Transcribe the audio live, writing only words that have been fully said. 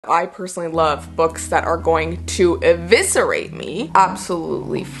I personally love books that are going to eviscerate me.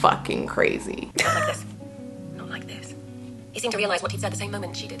 Absolutely fucking crazy. Not like this. Not like this. He seemed to realize what he'd said the same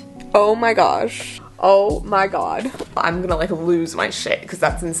moment she did. Oh my gosh. Oh my god. I'm gonna like lose my shit because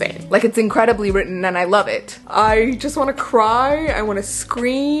that's insane. Like, it's incredibly written and I love it. I just want to cry. I want to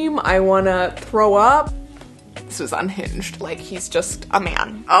scream. I want to throw up. This was unhinged. Like, he's just a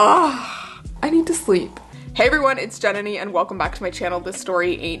man. Ugh. I need to sleep. Hey everyone, it's Jananie and welcome back to my channel, This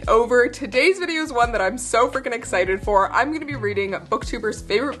Story Ain't Over. Today's video is one that I'm so freaking excited for. I'm gonna be reading booktubers'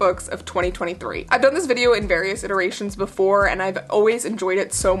 favorite books of 2023. I've done this video in various iterations before and I've always enjoyed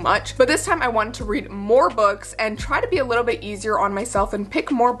it so much, but this time I wanted to read more books and try to be a little bit easier on myself and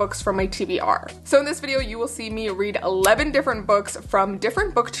pick more books from my TBR. So in this video, you will see me read 11 different books from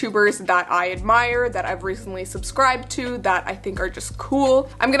different booktubers that I admire, that I've recently subscribed to, that I think are just cool.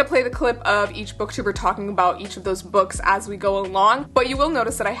 I'm gonna play the clip of each booktuber talking about each of those books as we go along, but you will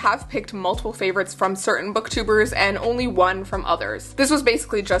notice that I have picked multiple favorites from certain booktubers and only one from others. This was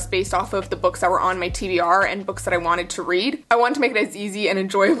basically just based off of the books that were on my TBR and books that I wanted to read. I wanted to make it as easy and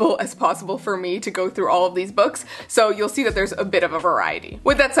enjoyable as possible for me to go through all of these books, so you'll see that there's a bit of a variety.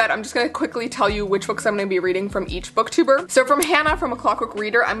 With that said, I'm just going to quickly tell you which books I'm going to be reading from each booktuber. So from Hannah from A Clockwork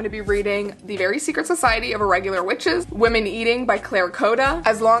Reader, I'm going to be reading The Very Secret Society of Irregular Witches, Women Eating by Claire Coda,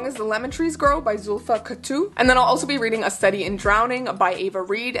 As Long as the Lemon Trees Grow by Zulfa Katu, and then I'll also be reading A Study in Drowning by Ava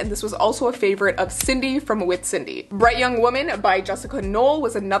Reed, and this was also a favorite of Cindy from With Cindy. Bright Young Woman by Jessica Knoll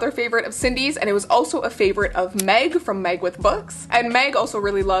was another favorite of Cindy's, and it was also a favorite of Meg from Meg with Books. And Meg also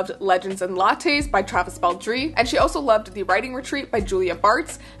really loved Legends and Lattes by Travis Baldry, and she also loved The Writing Retreat by Julia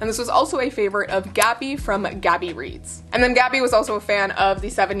Bartz, and this was also a favorite of Gabby from Gabby Reads. And then Gabby was also a fan of The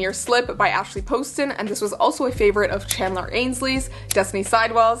 7-Year Slip by Ashley Poston, and this was also a favorite of Chandler Ainsley's, Destiny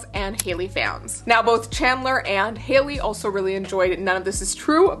Sidewell's, and Haley Founds. Now both Chandler and Haley also really enjoyed None of This Is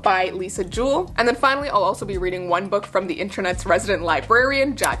True by Lisa Jewell. And then finally, I'll also be reading one book from the internet's resident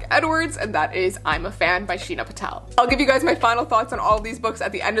librarian, Jack Edwards, and that is I'm a Fan by Sheena Patel. I'll give you guys my final thoughts on all of these books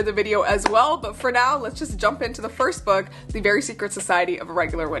at the end of the video as well, but for now, let's just jump into the first book, The Very Secret Society of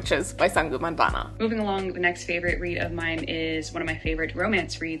Irregular Witches by Sangu Mandana. Moving along, the next favorite read of mine is one of my favorite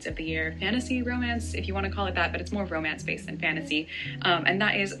romance reads of the year. Fantasy romance, if you want to call it that, but it's more romance-based than fantasy. And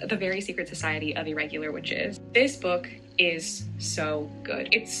that is The Very Secret Society of Irregular Witches. This book is so good.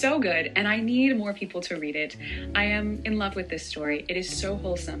 It's so good, and I need more people to read it. I am in love with this story. It is so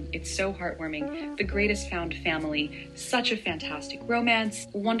wholesome. It's so heartwarming. The greatest found family. Such a fantastic romance.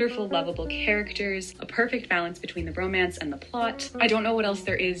 Wonderful, lovable characters. A perfect balance between the romance and the plot. I don't know what else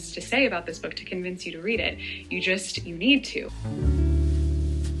there is to say about this book to convince you to read it. You need to.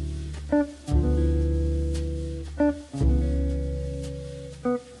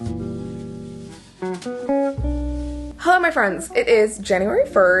 Hello my friends, it is January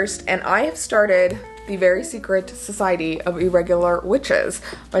 1st and I have started The Very Secret Society of Irregular Witches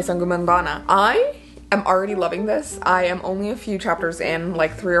by Sangu Mandana. I am already loving this. I am only a few chapters in,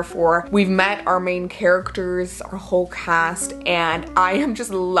 like 3 or 4. We've met our main characters, our whole cast, and I am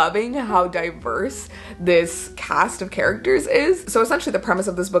just loving how diverse this cast of characters is. So essentially the premise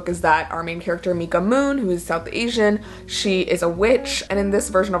of this book is that our main character, Mika Moon, who is South Asian, she is a witch, and in this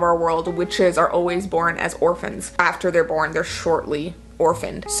version of our world, witches are always born as orphans. After they're born, they're shortly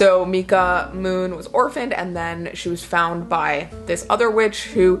orphaned. So Mika Moon was orphaned and then she was found by this other witch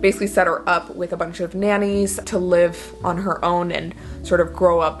who basically set her up with a bunch of nannies to live on her own and sort of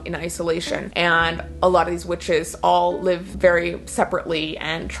grow up in isolation. And a lot of these witches all live very separately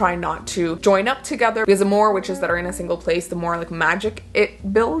and try not to join up together because the more witches that are in a single place, the more like magic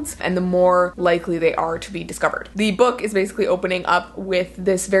it builds and the more likely they are to be discovered. The book is basically opening up with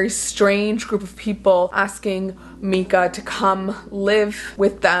this very strange group of people asking Mika to come live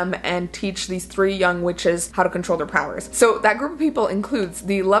with them and teach these 3 young witches how to control their powers. So that group of people includes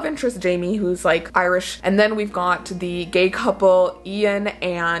the love interest Jamie, who's like Irish, and then we've got the gay couple Ian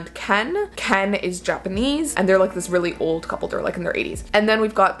and Ken. Ken is Japanese and they're like this really old couple, they're like in their 80s. And then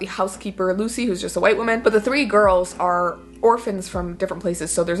we've got the housekeeper Lucy, who's just a white woman, but the 3 girls are orphans from different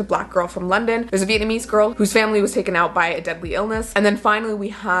places. So there's a black girl from London, there's a Vietnamese girl whose family was taken out by a deadly illness, and then finally we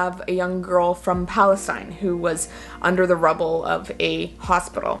have a young girl from Palestine who was under the rubble of a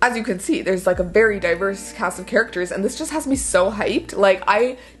hospital. As you can see, there's like a very diverse cast of characters and this just has me so hyped. Like,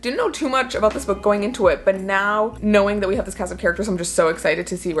 I didn't know too much about this book going into it, but now knowing that we have this cast of characters, I'm just so excited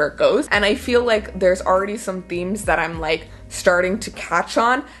to see where it goes. And I feel like there's already some themes that I'm like starting to catch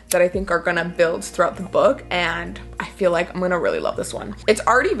on that I think are gonna build throughout the book, and I feel like I'm gonna really love this one. It's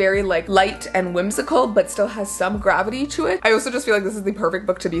already very like light and whimsical, but still has some gravity to it. I also just feel like this is the perfect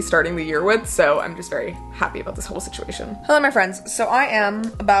book to be starting the year with, so I'm just very happy about this whole situation. Hello my friends, so I am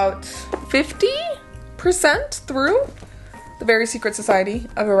about 50% through The Very Secret Society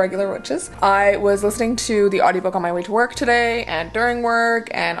of Irregular Witches. I was listening to the audiobook on my way to work today and during work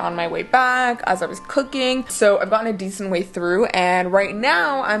and on my way back as I was cooking. So I've gotten a decent way through, and right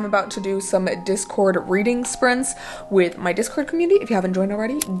now I'm about to do some Discord reading sprints with my Discord community. If you haven't joined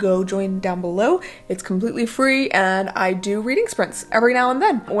already, go join down below. It's completely free, and I do reading sprints every now and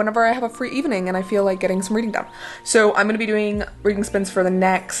then whenever I have a free evening and I feel like getting some reading done. So I'm going to be doing reading sprints for the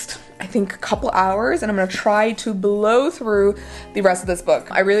next, I think, a couple hours, and I'm gonna try to blow through the rest of this book.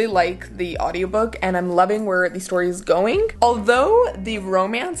 I really like the audiobook and I'm loving where the story is going. Although the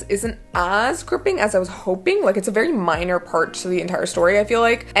romance isn't as gripping as I was hoping, like it's a very minor part to the entire story, I feel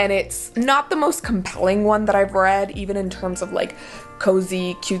like, and it's not the most compelling one that I've read, even in terms of like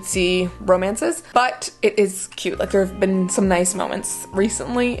cozy, cutesy romances, but it is cute. Like there have been some nice moments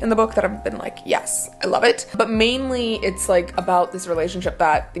recently in the book that I've been like, yes, I love it. But mainly it's like about this relationship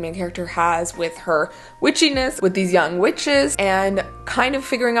that the main character has with her witchiness, with these young witches, and kind of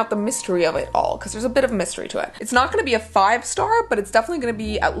figuring out the mystery of it all, because there's a bit of a mystery to it. It's not going to be a 5-star, but it's definitely going to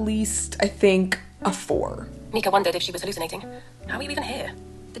be at least, I think, a 4. Mika wondered if she was hallucinating. How are you even here?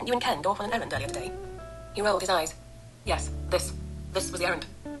 Didn't you and Ken go off on an errand earlier today? He rolled his eyes. Yes, this was the errand.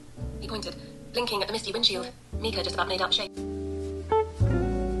 He pointed, blinking at the misty windshield. Mika just about made out shape.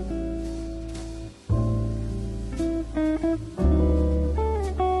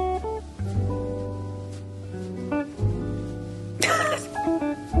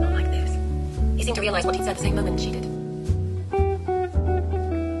 Not like this. He seemed to realize what he'd said the same moment she did.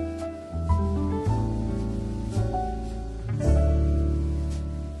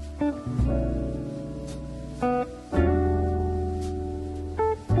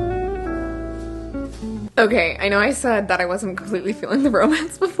 Okay, I know I said that I wasn't completely feeling the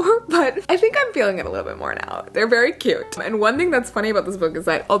romance before, but I think I'm feeling it a little bit more now. They're very cute. And one thing that's funny about this book is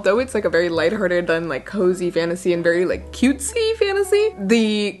that although it's like a very lighthearted and like cozy fantasy and very like cutesy fantasy,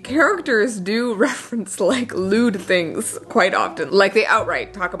 the characters do reference like lewd things quite often. Like they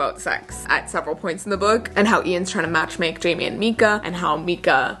outright talk about sex at several points in the book, and how Ian's trying to matchmake Jamie and Mika, and how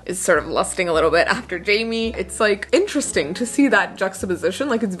Mika is sort of lusting a little bit after Jamie. It's like interesting to see that juxtaposition.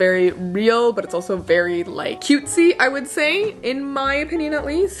 Like it's very real, but it's also very like cutesy, I would say, in my opinion at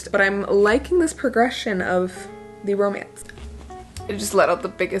least. But I'm liking this progression of the romance. I just let out the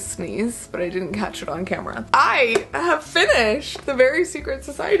biggest sneeze, but I didn't catch it on camera. I have finished The Very Secret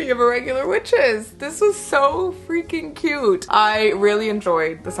Society of Irregular Witches. This was so freaking cute. I really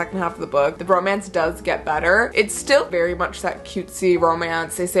enjoyed the second half of the book. The romance does get better. It's still very much that cutesy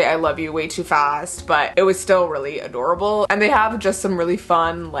romance. They say I love you way too fast, but it was still really adorable. And they have just some really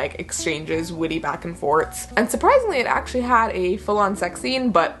fun like exchanges, witty back and forths. And surprisingly, it actually had a full-on sex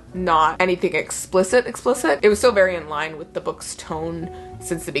scene, but not anything explicit. It was still very in line with the book's tone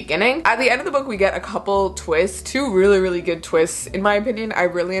since the beginning. At the end of the book, we get a couple twists, 2 really good twists. In my opinion, I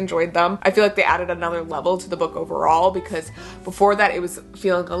really enjoyed them. I feel like they added another level to the book overall, because before that it was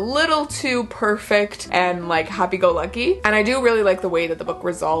feeling a little too perfect and like happy-go-lucky. And I do really like the way that the book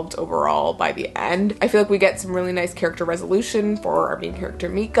resolved overall by the end. I feel like we get some really nice character resolution for our main character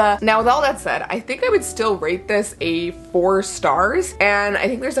Mika. Now with all that said, I think I would still rate this a 4 stars, and I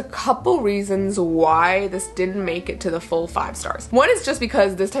think there's a couple reasons why this didn't make it to the full 5 stars. One is just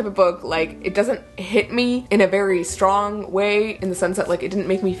because this type of book, like, it doesn't hit me in a very strong way, in the sense that like it didn't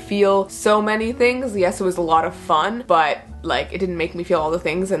make me feel so many things. Yes, it was a lot of fun, but like it didn't make me feel all the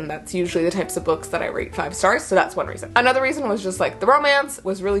things, and that's usually the types of books that I rate 5 stars, so that's one reason. Another reason was just like the romance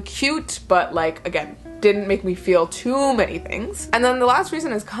was really cute, but like again, didn't make me feel too many things. And then the last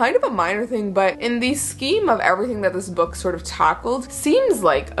reason is kind of a minor thing, but in the scheme of everything that this book sort of tackled, seems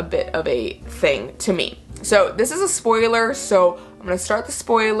like a bit of a thing to me. So this is a spoiler, so I'm gonna start the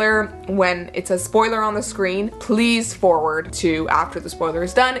spoiler when it says spoiler on the screen. Please forward to after the spoiler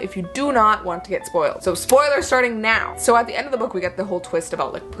is done if you do not want to get spoiled. So spoiler starting now. So at the end of the book, we get the whole twist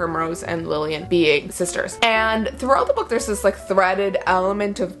about like Primrose and Lillian being sisters. And throughout the book, there's this like threaded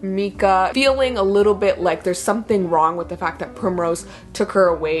element of Mika feeling a little bit like there's something wrong with the fact that Primrose took her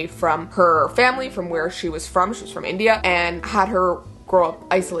away from her family, from where she was from. She was from India, and had her grow up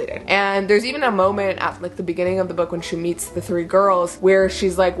isolated. And there's even a moment at like the beginning of the book when she meets the three girls where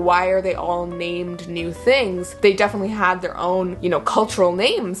she's like, why are they all named new things? They definitely had their own, you know, cultural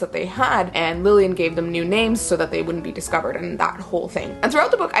names that they had, and Lillian gave them new names so that they wouldn't be discovered, and that whole thing. And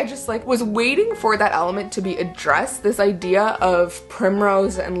throughout the book, I just like was waiting for that element to be addressed, this idea of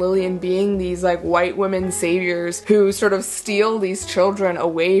Primrose and Lillian being these like white women saviors who sort of steal these children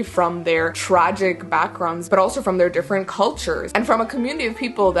away from their tragic backgrounds, but also from their different cultures and from a community of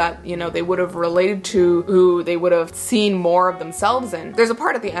people that, you know, they would have related to, who they would have seen more of themselves in. There's a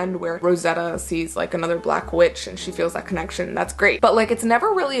part at the end where Rosetta sees like another black witch and she feels that connection. That's great. But like, it's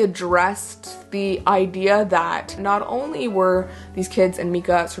never really addressed the idea that not only were these kids and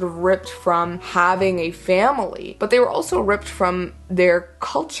Mika sort of ripped from having a family, but they were also ripped from their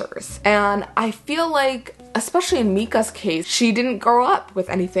cultures. And I feel like, especially in Mika's case, she didn't grow up with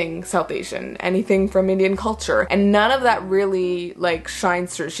anything South Asian, anything from Indian culture, and none of that really like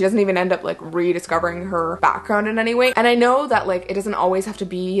shines through. She doesn't even end up like rediscovering her background in any way. And I know that like it doesn't always have to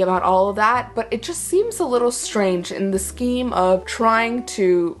be about all of that, but it just seems a little strange in the scheme of trying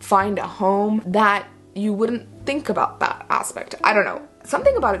to find a home that you wouldn't think about that aspect. I don't know.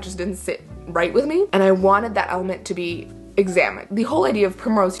 Something about it just didn't sit right with me, and I wanted that element to be examined. The whole idea of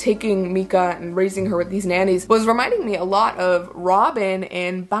Primrose taking Mika and raising her with these nannies was reminding me a lot of Robin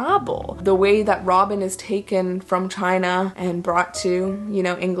in Babel. The way that Robin is taken from China and brought to, you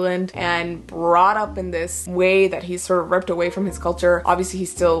know, England and brought up in this way that he's sort of ripped away from his culture. Obviously, he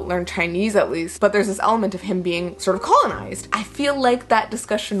still learned Chinese at least, but there's this element of him being sort of colonized. I feel like that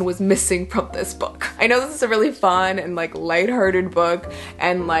discussion was missing from this book. I know this is a really fun and like lighthearted book,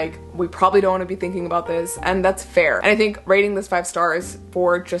 and like we probably don't want to be thinking about this, and that's fair. And I think rating this 5 stars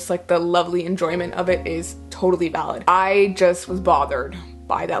for just like the lovely enjoyment of it is totally valid. I just was bothered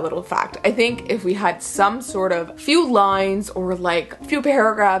by that little fact. I think if we had some sort of few lines or like a few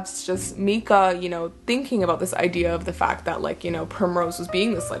paragraphs, just Mika, you know, thinking about this idea of the fact that like, you know, Primrose was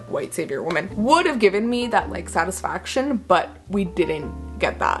being this like white savior woman, would have given me that like satisfaction, but we didn't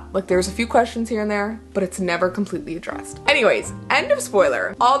get that. Like, there's a few questions here and there, but it's never completely addressed. Anyways, end of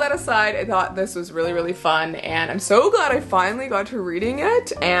spoiler. All that aside, I thought this was really, really fun, and I'm so glad I finally got to reading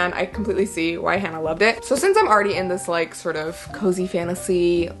it, and I completely see why Hannah loved it. So since I'm already in this like sort of cozy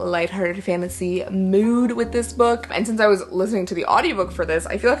fantasy, lighthearted fantasy mood with this book, and since I was listening to the audiobook for this,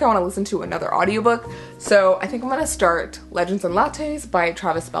 I feel like I want to listen to another audiobook. So I think I'm gonna start Legends and Lattes by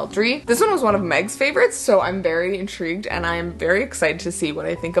Travis Baldree. This one was one of Meg's favorites, so I'm very intrigued and I'm very excited to see what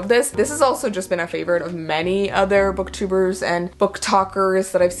I think of this. This has also just been a favorite of many other booktubers and book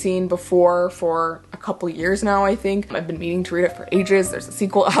talkers that I've seen before for a couple years now, I think. I've been meaning to read it for ages. There's a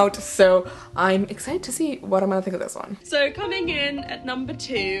sequel out, so I'm excited to see what I'm gonna think of this one. So coming in at number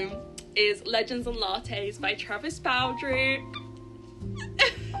 2 is Legends and Lattes by Travis Baldree.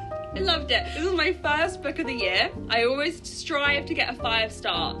 I loved it. This was my first book of the year. I always strive to get a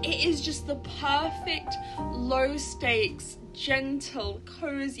 5-star. It is just the perfect low stakes, gentle,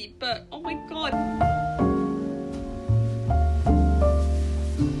 cozy book. Oh my god.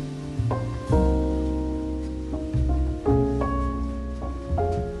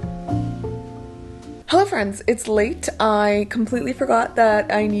 Hello friends, it's late. I completely forgot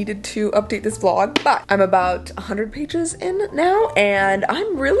that I needed to update this vlog, but I'm about 100 pages in now, and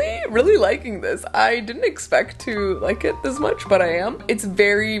I'm really liking this. I didn't expect to like it this much, but I am. It's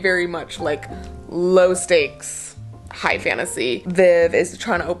very, very much like low stakes, high fantasy. Viv is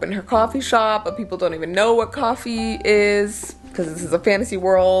trying to open her coffee shop, but people don't even know what coffee is, because this is a fantasy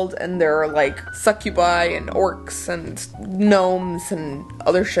world, and there are like succubi and orcs and gnomes and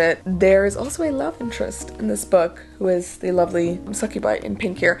other shit. There is also a love interest in this book, who is the lovely succubi in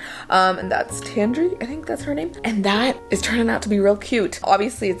pink here, and that's Tandri, I think that's her name, and that is turning out to be real cute.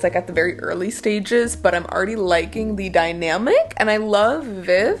 Obviously it's like at the very early stages, but I'm already liking the dynamic, and I love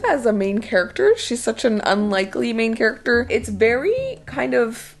Viv as a main character. She's such an unlikely main character. It's very kind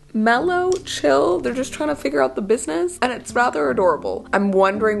of mellow, chill. They're just trying to figure out the business, and it's rather adorable. I'm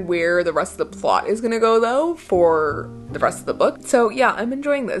wondering where the rest of the plot is gonna go though for the rest of the book. So yeah, I'm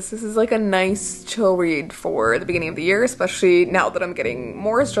enjoying this. This is like a nice chill read for the beginning of the year, especially now that I'm getting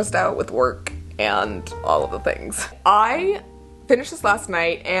more stressed out with work and all of the things. I finished this last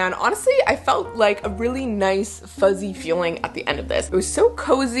night, and honestly I felt like a really nice fuzzy feeling at the end of this. It was so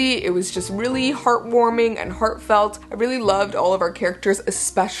cozy, it was just really heartwarming and heartfelt. I really loved all of our characters,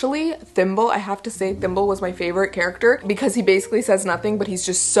 especially Thimble. I have to say Thimble was my favorite character because he basically says nothing, but he's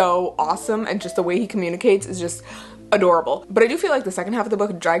just so awesome, and just the way he communicates is just adorable. But I do feel like the second half of the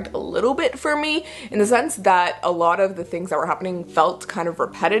book dragged a little bit for me, in the sense that a lot of the things that were happening felt kind of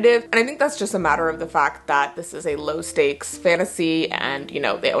repetitive. And I think that's just a matter of the fact that this is a low stakes fantasy and, you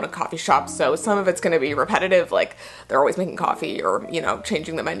know, they own a coffee shop, so some of it's going to be repetitive, like they're always making coffee or, you know,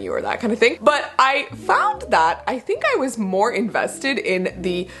 changing the menu or that kind of thing. But I found that I think I was more invested in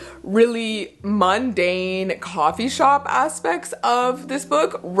the really mundane coffee shop aspects of this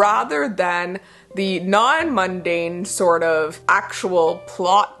book rather than the non-mundane sort of actual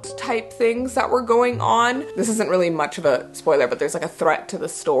plot type things that were going on. This isn't really much of a spoiler, but there's like a threat to the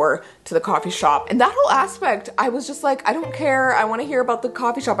store, to the coffee shop. And that whole aspect, I was just like, I don't care. I want to hear about the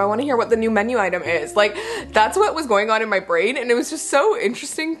coffee shop. I want to hear what the new menu item is. Like, that's what was going on in my brain. And it was just so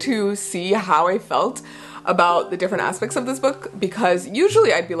interesting to see how I felt about the different aspects of this book, because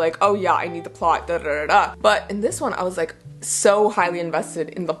usually I'd be like, oh yeah, I need the plot, da da da da. But in this one, I was like so highly invested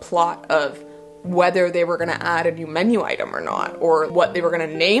in the plot of whether they were gonna add a new menu item or not, or what they were gonna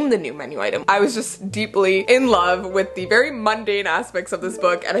name the new menu item. I was just deeply in love with the very mundane aspects of this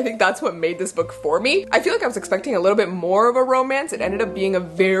book, and I think that's what made this book for me. I feel like I was expecting a little bit more of a romance. It ended up being a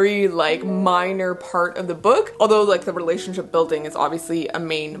very like minor part of the book, although like the relationship building is obviously a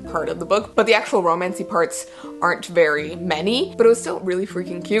main part of the book, but the actual romancy parts aren't very many, but it was still really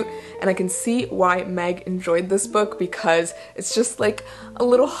freaking cute. And I can see why Meg enjoyed this book, because it's just like a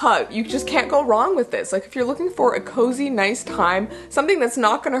little hug. You just can't go wrong with this. Like, if you're looking for a cozy, nice time, something that's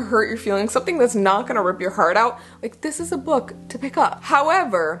not gonna hurt your feelings, something that's not gonna rip your heart out, like, this is a book to pick up.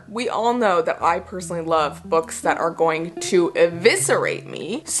 However, we all know that I personally love books that are going to eviscerate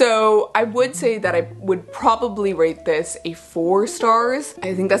me. So I would say that I would probably rate this a 4 stars.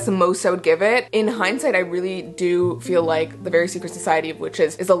 I think that's the most I would give it. In hindsight, I really do feel like The Very Secret Society of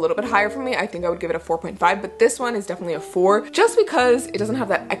Witches is a little bit higher for me. I think I would give it a 4.5, but this one is definitely a 4, just because it doesn't have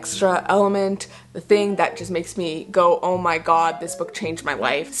that extra element, the thing that just makes me go, oh my god, this book changed my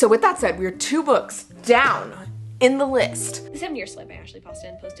life. So with that said, we're 2 books down in the list. The 7-Year Slip by Ashley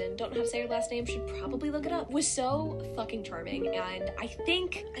Poston. Don't know how to say her last name, should probably look it up. Was so fucking charming, and I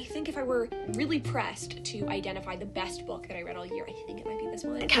think if I were really pressed to identify the best book that I read all year, I think it might be this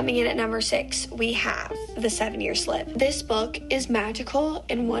one. Coming in at number 6, we have The 7-Year Slip. This book is magical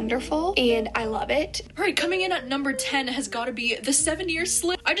and wonderful, and I love it. All right, coming in at number 10 has got to be The 7-Year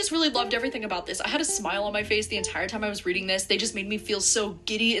Slip. I just really loved everything about this. I had a smile on my face the entire time I was reading this. They just made me feel so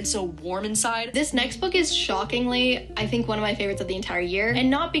giddy and so warm inside. This next book is shockingly, I think, one of my favorites of the entire year. And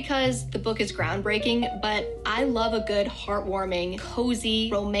not because the book is groundbreaking, but I love a good, heartwarming, cozy,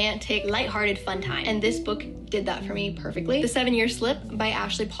 romantic, lighthearted fun time. And this book did that for me perfectly. The 7-Year Slip by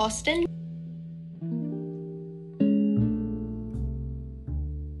Ashley Poston.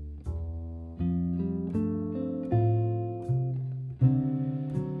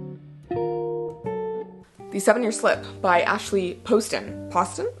 The 7-Year Slip by Ashley Poston.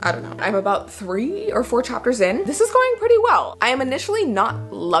 I don't know. I'm about 3 or 4 chapters in. This is going pretty well. I am initially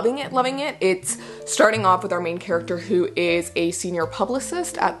not loving it. It's starting off with our main character, who is a senior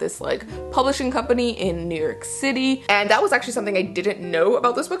publicist at this like publishing company in New York City. And that was actually something I didn't know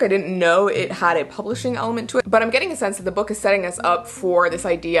about this book. I didn't know it had a publishing element to it, but I'm getting a sense that the book is setting us up for this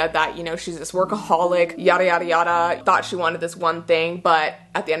idea that, you know, she's this workaholic, yada yada yada, thought she wanted this one thing, but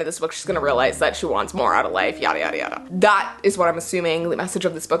at the end of this book, she's gonna realize that she wants more out of life, yada yada yada. That is what I'm assuming the message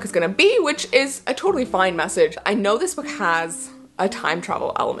of this book is gonna be, which is a totally fine message. I know this book has a time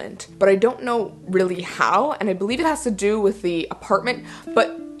travel element, but I don't know really how, and I believe it has to do with the apartment,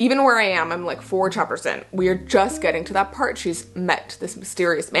 but even where I am, I'm like 4 chapters in. We are just getting to that part. She's met this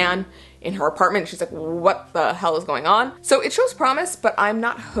mysterious man in her apartment. She's like, what the hell is going on? So it shows promise, but I'm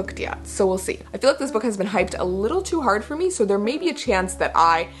not hooked yet, so we'll see. I feel like this book has been hyped a little too hard for me, so there may be a chance that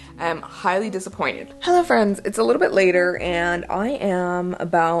I am highly disappointed. Hello friends, it's a little bit later, and I am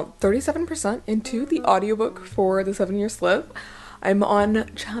about 37% into the audiobook for The 7-Year Slip. I'm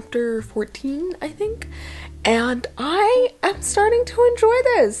on chapter 14, I think, and I am starting to enjoy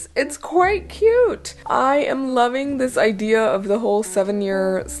this. It's quite cute. I am loving this idea of the whole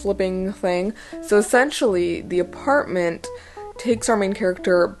 7-year slipping thing. So essentially, the apartment takes our main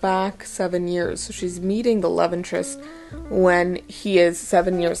character back 7 years. So she's meeting the love interest when he is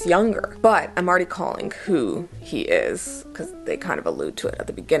 7 years younger. But I'm already calling who he is, because they kind of allude to it at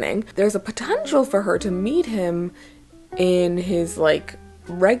the beginning. There's a potential for her to meet him in his like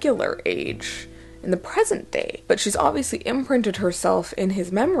regular age, in the present day, but she's obviously imprinted herself in his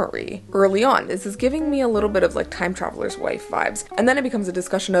memory early on. This is giving me a little bit of like Time Traveler's Wife vibes. And then it becomes a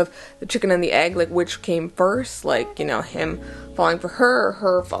discussion of the chicken and the egg, like which came first, like, you know, him falling for her or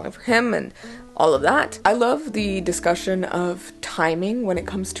her falling for him, and all of that. I love the discussion of timing when it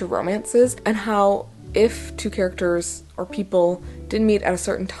comes to romances, and how if two characters or people didn't meet at a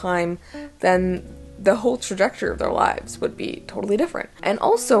certain time, then the whole trajectory of their lives would be totally different. And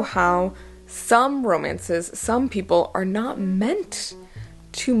also how some romances, some people are not meant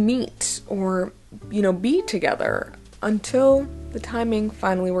to meet or, you know, be together until the timing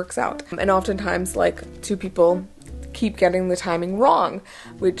finally works out. And oftentimes, like, two people keep getting the timing wrong,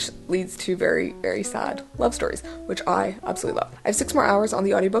 which leads to very, very sad love stories, which I absolutely love. I have 6 more hours on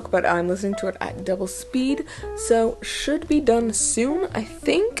the audiobook, but I'm listening to it at double speed, so should be done soon, I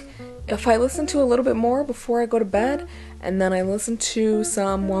think. If I listen to a little bit more before I go to bed, and then I listen to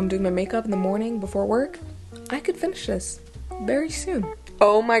some while I'm doing my makeup in the morning before work, I could finish this very soon.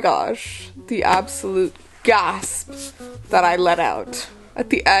 Oh my gosh, the absolute gasp that I let out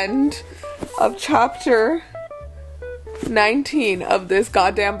at the end of chapter 19 of this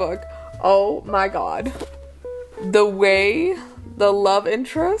goddamn book. Oh my god. The way the love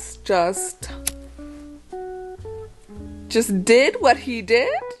interest just did what he did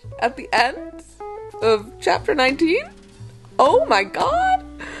at the end of chapter 19. Oh my god.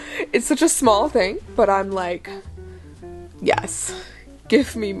 It's such a small thing, but I'm like, yes,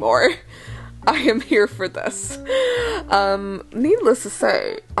 give me more. I am here for this. Needless to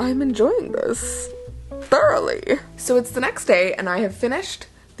say, I'm enjoying this thoroughly. So it's the next day and I have finished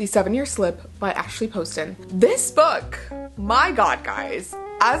The 7-Year Slip by Ashley Poston. This book, my god guys,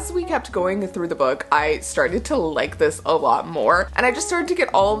 as we kept going through the book, I started to like this a lot more, and I just started to get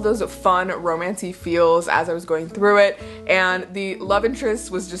all of those fun romancy feels as I was going through it, and the love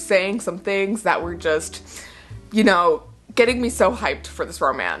interest was just saying some things that were just, you know, getting me so hyped for this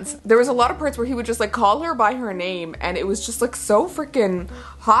romance. There was a lot of parts where he would just like call her by her name, and it was just like so freaking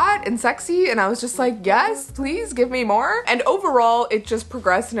hot and sexy, and I was just like, yes, please give me more. And overall, it just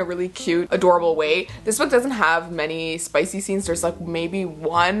progressed in a really cute, adorable way. This book doesn't have many spicy scenes. There's like maybe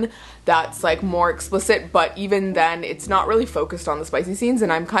one that's like more explicit, but even then it's not really focused on the spicy scenes,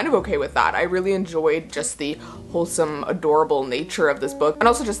 and I'm kind of okay with that. I really enjoyed just the wholesome, adorable nature of this book, and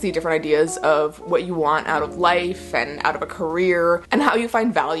also just the different ideas of what you want out of life and out of a career, and how you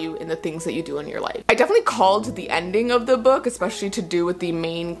find value in the things that you do in your life. I definitely called the ending of the book, especially to do with the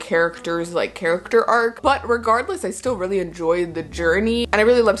main character's like character arc, but regardless, I still really enjoyed the journey, and I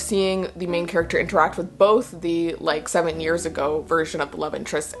really loved seeing the main character interact with both the like 7 years ago version of the love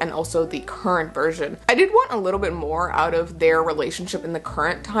interest and also the current version. I did want a little bit more out of their relationship in the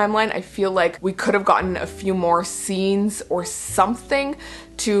current timeline. I feel like we could have gotten a few more scenes or something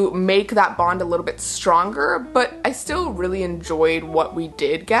to make that bond a little bit stronger, but I still really enjoyed what we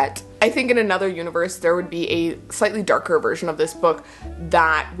did get. I think in another universe there would be a slightly darker version of this book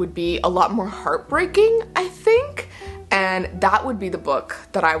that would be a lot more heartbreaking, I think, and that would be the book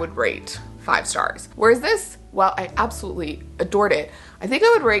that I would rate 5 stars. Whereas this, well, I absolutely adored it. I think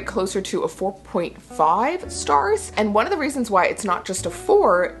I would rate closer to a 4.5 stars. And one of the reasons why it's not just a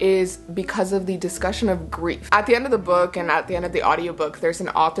 4 is because of the discussion of grief. At the end of the book and at the end of the audiobook, there's an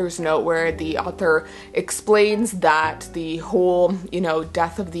author's note where the author explains that the whole, you know,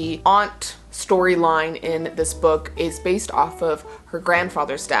 death of the aunt storyline in this book is based off of her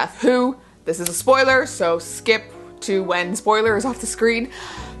grandfather's death, who, this is a spoiler, so skip to when spoiler is off the screen,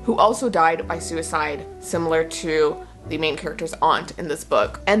 who also died by suicide, similar to the main character's aunt in this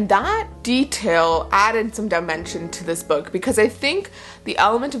book. And that detail added some dimension to this book, because I think the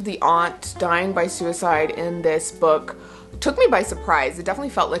element of the aunt dying by suicide in this book took me by surprise. It definitely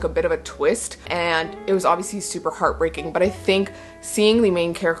felt like a bit of a twist, and it was obviously super heartbreaking, but I think seeing the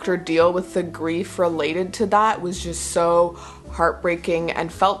main character deal with the grief related to that was just so heartbreaking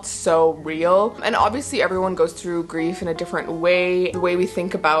and felt so real. And obviously everyone goes through grief in a different way. The way we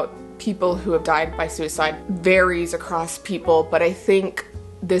think about people who have died by suicide varies across people, but I think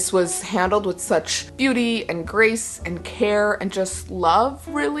this was handled with such beauty and grace and care and just love,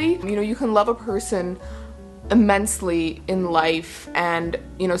 really. You know, you can love a person immensely in life and,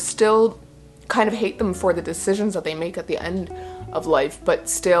 you know, still kind of hate them for the decisions that they make at the end of life, but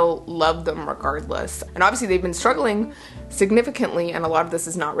still love them regardless. And obviously they've been struggling significantly, and a lot of this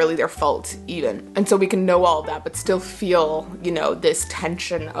is not really their fault even. And so we can know all of that, but still feel, you know, this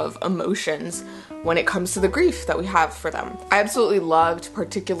tension of emotions when it comes to the grief that we have for them. I absolutely loved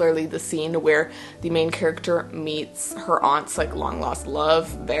particularly the scene where the main character meets her aunt's like long lost love,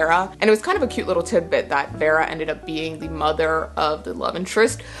 Vera. And it was kind of a cute little tidbit that Vera ended up being the mother of the love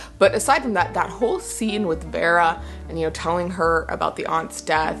interest. But aside from that, that whole scene with Vera and, you know, telling her about the aunt's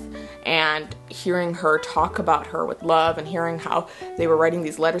death and hearing her talk about her with love and hearing how they were writing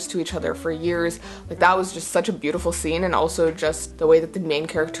these letters to each other for years, like that was just such a beautiful scene. And also just the way that the main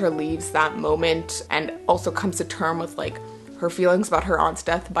character leaves that moment and also comes to term with like her feelings about her aunt's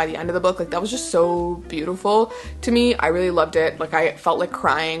death by the end of the book. Like, that was just so beautiful to me. I really loved it. Like, I felt like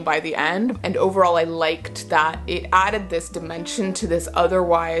crying by the end. And overall, I liked that it added this dimension to this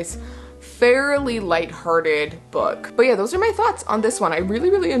otherwise fairly lighthearted book. But yeah, those are my thoughts on this one. I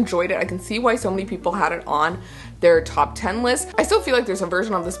really enjoyed it. I can see why so many people had it on their top 10 list. I still feel like there's a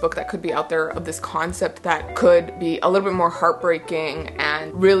version of this book that could be out there of this concept that could be a little bit more heartbreaking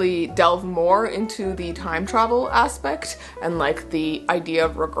and really delve more into the time travel aspect and like the idea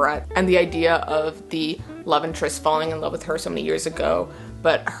of regret and the idea of the love interest falling in love with her so many years ago,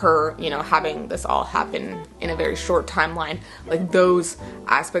 but her, you know, having this all happen in a very short timeline. Like, those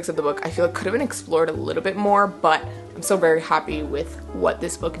aspects of the book I feel like could have been explored a little bit more, but I'm so very happy with what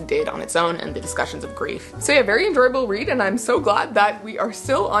this book did on its own and the discussions of grief. So yeah, very enjoyable read, and I'm so glad that we are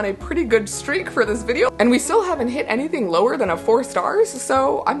still on a pretty good streak for this video, and we still haven't hit anything lower than a 4 stars,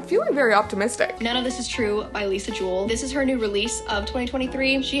 so I'm feeling very optimistic. None of This Is True by Lisa Jewell. This is her new release of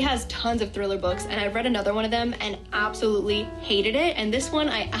 2023. She has tons of thriller books, and I've read another one of them and absolutely hated it, and this one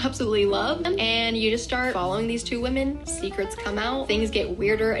I absolutely love. And you just start following these two women, secrets come out, things get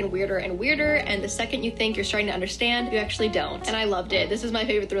weirder and weirder and weirder, and the second you think you're starting to understand, you actually don't. And I loved it. This is my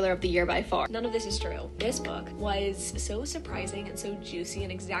favorite thriller of the year by far. None of This Is True. This book was so surprising and so juicy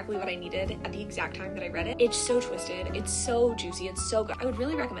and exactly what I needed at the exact time that I read it. It's so twisted, it's so juicy, it's so good. I would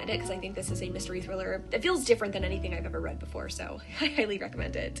really recommend it because I think this is a mystery thriller that feels different than anything I've ever read before, so I highly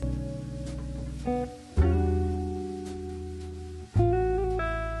recommend it.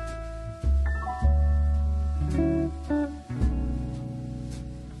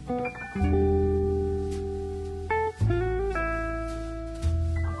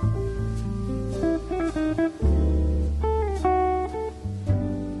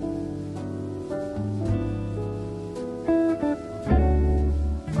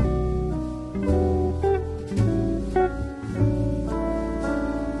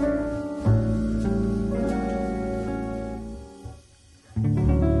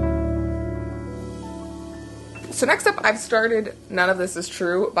 So next up, I've started None of This Is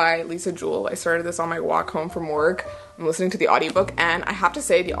True by Lisa Jewell. I started this on my walk home from work. I'm listening to the audiobook, and I have to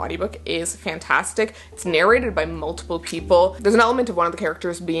say the audiobook is fantastic. It's narrated by multiple people. There's an element of one of the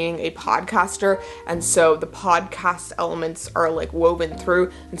characters being a podcaster, and so the podcast elements are like woven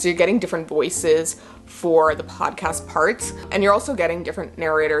through, and so you're getting different voices for the podcast parts, and you're also getting different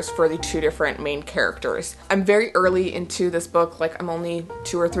narrators for the 2 different main characters. I'm very early into this book, like I'm only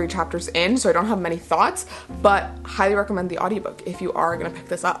 2 or 3 chapters in, so I don't have many thoughts, but highly recommend the audiobook if you are gonna pick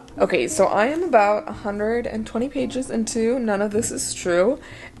this up. Okay, so I am about 120 pages into None of This Is True,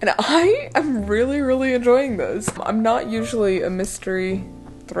 and I am really enjoying this. I'm not usually a mystery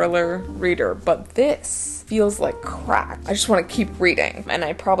thriller reader, but this feels like crack. I just want to keep reading, and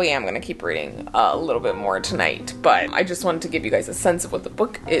I probably am going to keep reading a little bit more tonight, but I just wanted to give you guys a sense of what the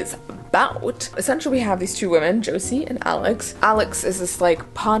book is about. Essentially, we have these 2 women, Josie and Alex. Alex is this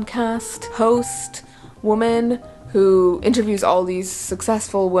like podcast host woman who interviews all these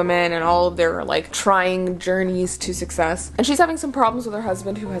successful women and all of their like trying journeys to success. And she's having some problems with her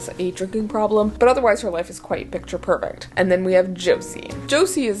husband who has a drinking problem, but otherwise her life is quite picture perfect. And then we have Josie.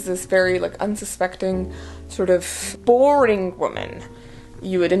 Josie is this very like unsuspecting, sort of boring woman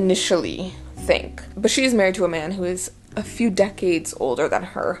you would initially think. But she's married to a man who is a few decades older than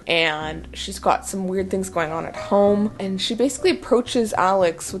her, and she's got some weird things going on at home. And she basically approaches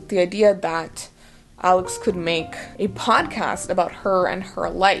Alex with the idea that Alex could make a podcast about her and her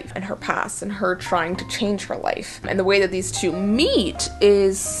life and her past and her trying to change her life. And the way that these 2 meet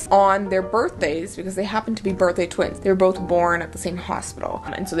is on their birthdays, because they happen to be birthday twins. They were both born at the same hospital,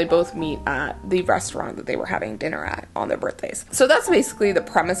 and so they both meet at the restaurant that they were having dinner at on their birthdays. So that's basically the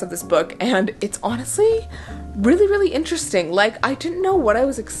premise of this book, and it's honestly really interesting. Like, I didn't know what I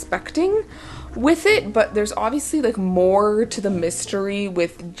was expecting with it, but there's obviously like more to the mystery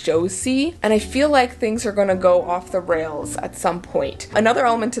with Josie, and I feel like things are gonna go off the rails at some point. Another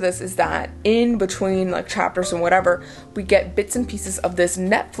element to this is that in between like chapters and whatever, we get bits and pieces of this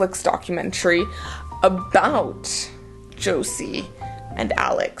Netflix documentary about Josie and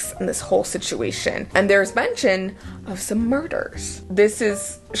Alex and this whole situation. And there's mention of some murders. This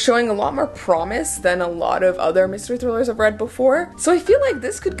is showing a lot more promise than a lot of other mystery thrillers I've read before. So I feel like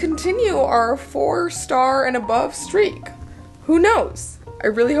this could continue our 4-star and above streak. Who knows? I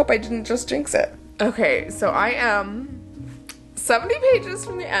really hope I didn't just jinx it. Okay, so I am 70 pages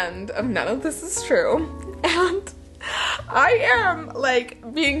from the end of None of This Is True, and I am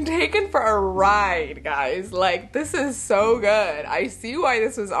like being taken for a ride, guys. Like, this is so good. I see why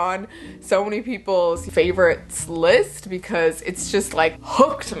this was on so many people's favorites list, because it's just like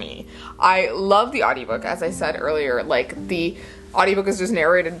hooked me. I love the audiobook, as I said earlier. Like, the audiobook is just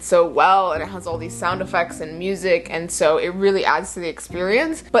narrated so well, and it has all these sound effects and music, and so it really adds to the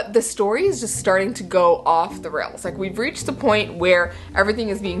experience. But the story is just starting to go off the rails. Like, we've reached the point where everything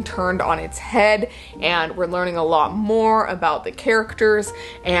is being turned on its head, and we're learning a lot more about the characters,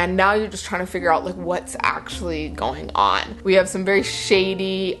 and now you're just trying to figure out like what's actually going on. We have some very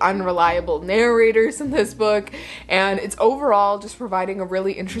shady, unreliable narrators in this book, and it's overall just providing a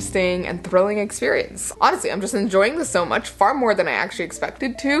really interesting and thrilling experience. Honestly, I'm just enjoying this so much, far more than I actually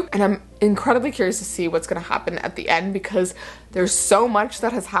expected to, and I'm incredibly curious to see what's going to happen at the end, because there's so much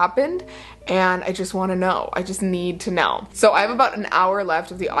that has happened and I just want to know. I just need to know. So I have about an hour left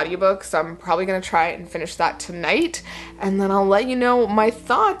of the audiobook, so I'm probably going to try and finish that tonight, and then I'll let you know my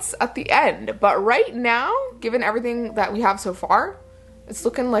thoughts at the end. But right now, given everything that we have so far, it's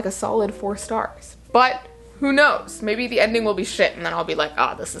looking like a solid 4 stars. But who knows? Maybe the ending will be shit and then I'll be like,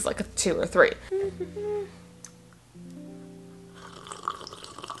 ah, this is like a 2 or 3.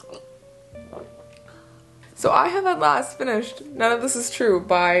 So I have at last finished None of This Is True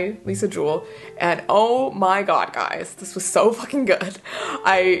by Lisa Jewell, and oh my god, guys, this was so fucking good.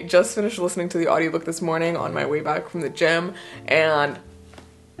 I just finished listening to the audiobook this morning on my way back from the gym, and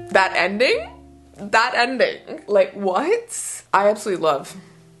that ending, like, what? I absolutely love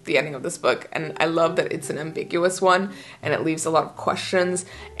the ending of this book, and I love that it's an ambiguous one, and it leaves a lot of questions,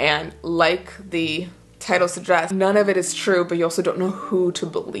 and like the title suggests, none of it is true, but you also don't know who to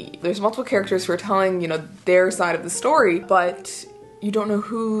believe. There's multiple characters who are telling, you know, their side of the story, but you don't know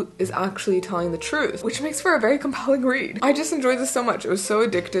who is actually telling the truth, which makes for a very compelling read. I just enjoyed this so much. It was so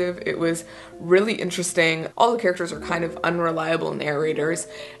addictive. It was really interesting. All the characters are kind of unreliable narrators,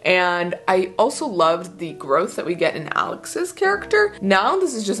 and I also loved the growth that we get in Alex's character. Now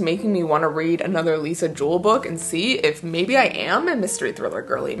this is just making me want to read another Lisa Jewell book and see if maybe I am a mystery thriller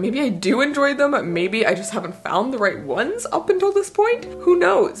girly. Maybe I do enjoy them, but maybe I just haven't found the right ones up until this point. Who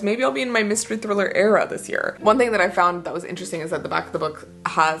knows? Maybe I'll be in my mystery thriller era this year. One thing that I found that was interesting is that the back of the book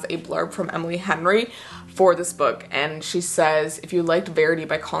has a blurb from Emily Henry for this book, and she says, if you liked Verity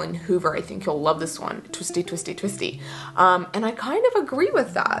by Colleen Hoover, I think you'll love this one. Twisty, twisty, twisty. And I kind of agree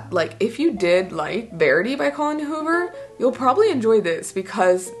with that. Like, if you did like Verity by Colleen Hoover, you'll probably enjoy this,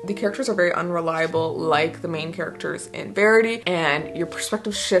 because the characters are very unreliable, like the main characters in Verity, and your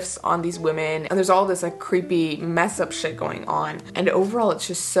perspective shifts on these women, and there's all this like creepy mess up shit going on, and overall it's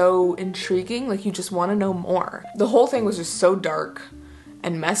just so intriguing. Like, you just want to know more. The whole thing was just so dark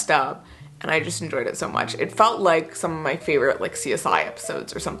and messed up, and I just enjoyed it so much. It felt like some of my favorite like CSI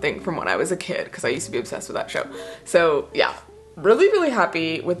episodes or something from when I was a kid, because I used to be obsessed with that show. So yeah, really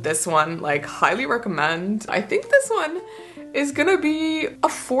happy with this one. Like, highly recommend. I think this one is gonna be a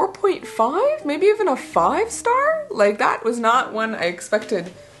 4.5, maybe even a 5 star. Like, that was not one I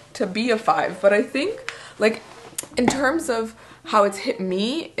expected to be a 5, but I think, like, in terms of how it's hit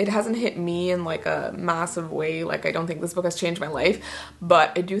me, it hasn't hit me in like a massive way. Like, I don't think this book has changed my life,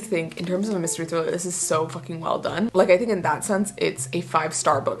 but I do think in terms of a mystery thriller, this is so fucking well done. Like, I think in that sense, it's a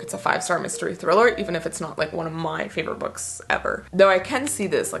 5-star book. It's a 5-star mystery thriller, even if it's not like one of my favorite books ever. Though I can see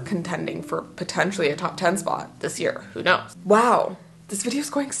this like contending for potentially a top 10 spot this year. Who knows? Wow. This video is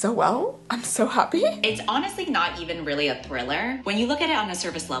going so well. I'm so happy. It's honestly not even really a thriller. When you look at it on a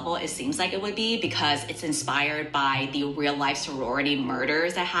surface level, it seems like it would be, because it's inspired by the real life sorority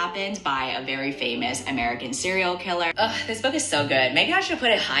murders that happened by a very famous American serial killer. Ugh, this book is so good. Maybe I should put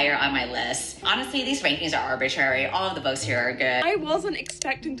it higher on my list. Honestly, these rankings are arbitrary. All of the books here are good. I wasn't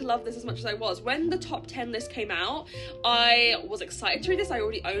expecting to love this as much as I was. When the top 10 list came out, I was excited to read this. I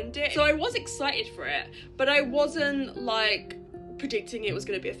already owned it, so I was excited for it, but I wasn't like predicting it was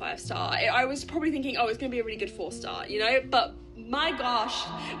going to be a 5-star. I was probably thinking, oh, it's going to be a really good 4-star, you know? But my gosh,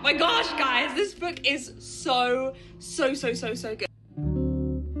 guys, this book is so good.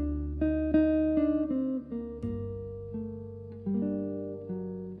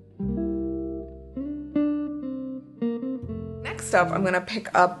 Next up, I'm gonna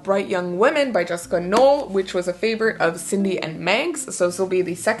pick up Bright Young Women by Jessica Knoll, which was a favorite of Cindy and Meg's. So this will be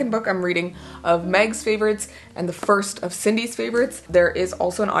the second book I'm reading of Meg's favorites and the first of Cindy's favorites. There is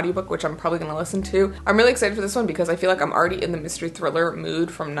also an audiobook, which I'm probably gonna listen to. I'm really excited for this one because I feel like I'm already in the mystery thriller mood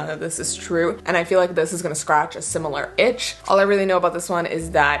from None of This Is True, and I feel like this is gonna scratch a similar itch. All I really know about this one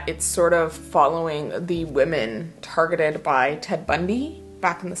is that it's sort of following the women targeted by Ted Bundy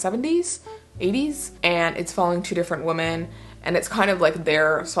back in the 70s, 80s, and it's following 2 different women, and it's kind of like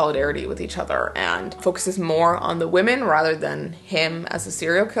their solidarity with each other and focuses more on the women rather than him as a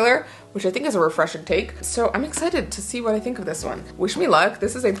serial killer, which I think is a refreshing take. So I'm excited to see what I think of this one. Wish me luck.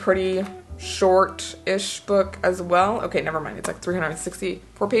 This is a pretty short-ish book as well. Okay, never mind. It's like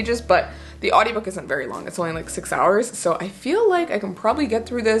 364 pages, but the audiobook isn't very long. It's only like 6 hours. So I feel like I can probably get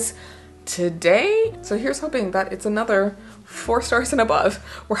through this today. So here's hoping that it's another 4 stars and above.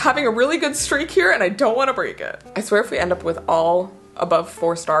 We're having a really good streak here and I don't want to break it. I swear if we end up with all above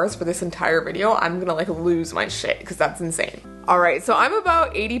 4 stars for this entire video, I'm gonna like lose my shit because that's insane. All right, so I'm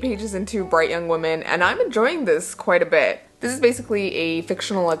about 80 pages into Bright Young Women and I'm enjoying this quite a bit. This is basically a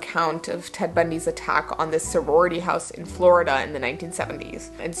fictional account of Ted Bundy's attack on this sorority house in Florida in the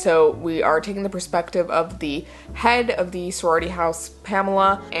 1970s. And so we are taking the perspective of the head of the sorority house,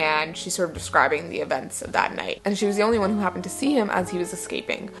 Pamela, and she's sort of describing the events of that night. And she was the only one who happened to see him as he was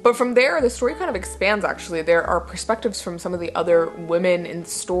escaping. But from there, the story kind of expands actually. There are perspectives from some of the other women in the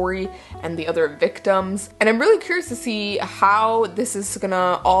story and the other victims. And I'm really curious to see how this is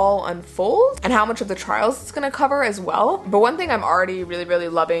gonna all unfold and how much of the trials it's gonna cover as well. But one thing I'm already really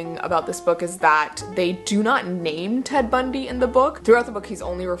loving about this book is that they do not name Ted Bundy in the book. Throughout the book, he's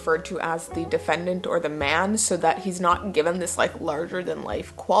only referred to as the defendant or the man, so that he's not given this like larger than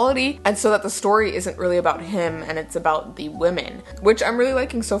life quality, and so that the story isn't really about him and it's about the women, which I'm really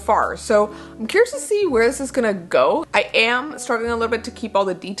liking so far. So I'm curious to see where this is gonna go. I am struggling a little bit to keep all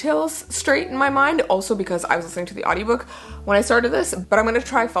the details straight in my mind, also because I was listening to the audiobook when I started this, but I'm gonna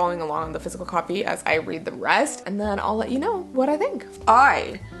try following along on the physical copy as I read the rest, and then I'll let you know what I think.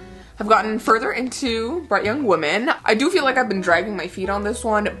 I have gotten further into Bright Young Women. I do feel like I've been dragging my feet on this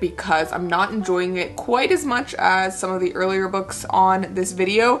one because I'm not enjoying it quite as much as some of the earlier books on this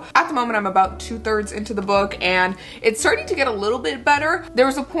video. At the moment, I'm about 2/3 into the book and it's starting to get a little bit better. There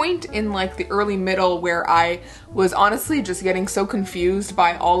was a point in like the early middle where I was honestly just getting so confused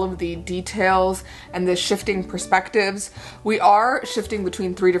by all of the details and the shifting perspectives. We are shifting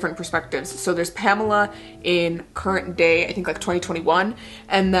between 3 different perspectives. So there's Pamela in current day, I think like 2021,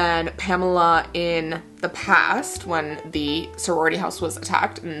 and then Pamela in the past when the sorority house was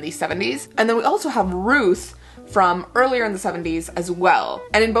attacked in the 70s. And then we also have Ruth from earlier in the 70s as well.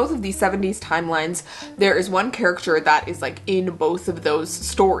 And in both of these 70s timelines, there is one character that is like in both of those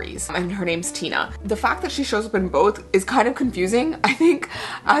stories, and her name's Tina. The fact that she shows up in both is kind of confusing, I think,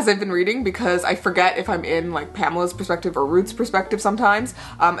 as I've been reading, because I forget if I'm in like Pamela's perspective or Ruth's perspective sometimes,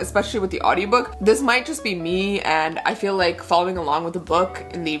 especially with the audiobook. This might just be me, and I feel like following along with the book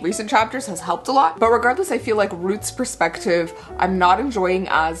in the recent chapters has helped a lot. But regardless, I feel like Ruth's perspective I'm not enjoying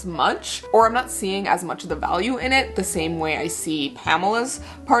as much, or I'm not seeing as much of the value in it the same way I see Pamela's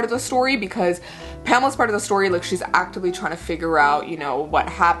part of the story, because Pamela's part of the story, like, she's actively trying to figure out, you know, what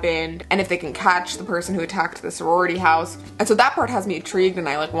happened and if they can catch the person who attacked the sorority house. And so that part has me intrigued and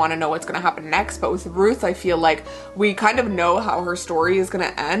I like want to know what's going to happen next. But with Ruth, I feel like we kind of know how her story is going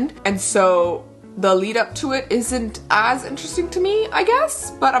to end, and so the lead up to it isn't as interesting to me, I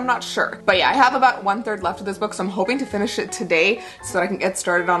guess, but I'm not sure. But yeah, I have about 1/3 left of this book, so I'm hoping to finish it today so that I can get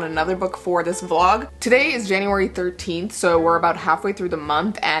started on another book for this vlog. Today is January 13th, so we're about halfway through the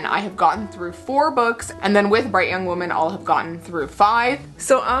month, and I have gotten through 4 books, and then with Bright Young Women, I'll have gotten through 5.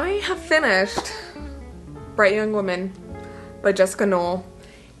 So I have finished Bright Young Women by Jessica Knoll,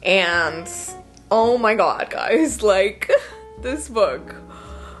 and oh my god, guys, like, this book,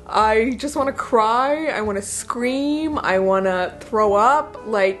 I just want to cry, I want to scream, I want to throw up.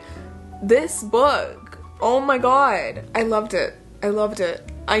 Like, this book, oh my god, I loved it. I loved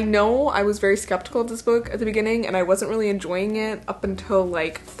it. I know I was very skeptical of this book at the beginning and I wasn't really enjoying it up until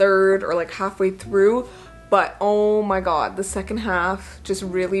like 1/3 or like halfway through, but oh my god, the second half just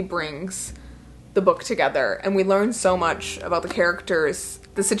really brings the book together and we learn so much about the characters.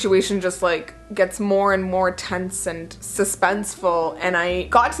 The situation just like gets more and more tense and suspenseful, and I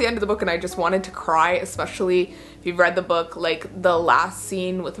got to the end of the book and I just wanted to cry, especially if you've read the book. Like, the last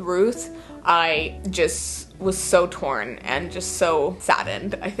scene with Ruth, I just was so torn and just so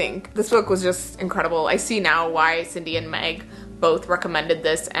saddened, I think. This book was just incredible. I see now why Cindy and Meg both recommended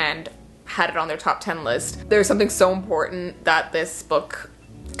this and had it on their top 10 list. There's something so important that this book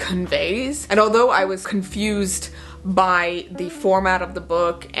conveys, and although I was confused by the format of the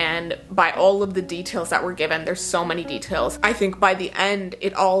book and by all of the details that were given, there's so many details, I think by the end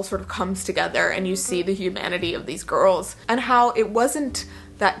it all sort of comes together and you see the humanity of these girls and how it wasn't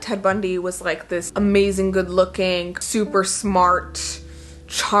that Ted Bundy was like this amazing, good looking, super smart,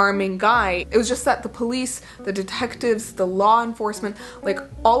 charming guy. It was just that the police, the detectives, the law enforcement, like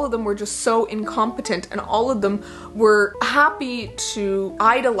all of them were just so incompetent, and all of them were happy to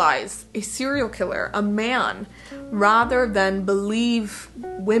idolize a serial killer, a man, rather than believe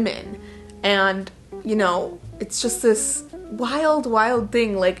women. And, you know, it's just this wild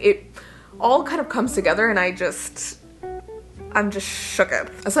thing. Like, it all kind of comes together, and I'm just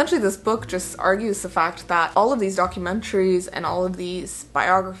shooked. Essentially, this book just argues the fact that all of these documentaries and all of these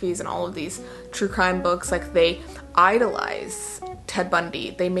biographies and all of these true crime books, like, they idolize Ted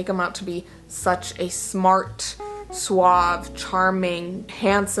Bundy. They make him out to be such a smart, suave, charming,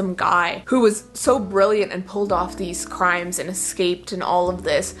 handsome guy who was so brilliant and pulled off these crimes and escaped and all of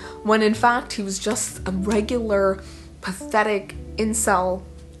this, when in fact he was just a regular, pathetic incel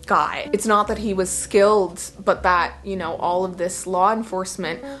guy. It's not that he was skilled, but that, you know, all of this law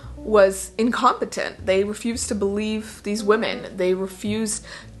enforcement was incompetent. They refused to believe these women. They refused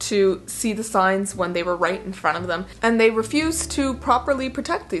to see the signs when they were right in front of them, and they refused to properly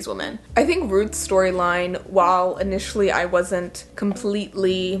protect these women. I think Ruth's storyline, while initially I wasn't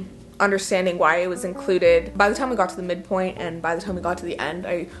completely understanding why it was included, by the time we got to the midpoint and by the time we got to the end,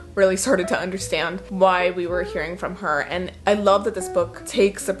 I really started to understand why we were hearing from her. And I love that this book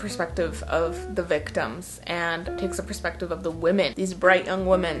takes the perspective of the victims and takes the perspective of the women, these bright young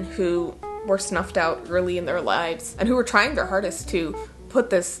women who were snuffed out early in their lives and who were trying their hardest to put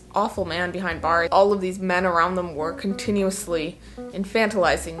this awful man behind bars. All of these men around them were continuously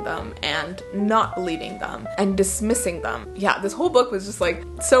infantilizing them and not believing them and dismissing them. Yeah, this whole book was just like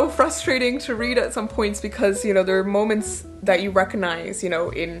so frustrating to read at some points because, you know, there are moments that you recognize, you know,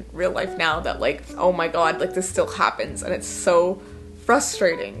 in real life now that, like, oh my god, like, this still happens, and it's so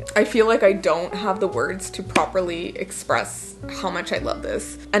frustrating. I feel like I don't have the words to properly express how much I love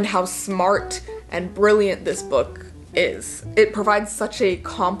this and how smart and brilliant this book is. It provides such a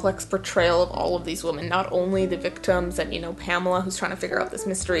complex portrayal of all of these women, not only the victims and, you know, Pamela, who's trying to figure out this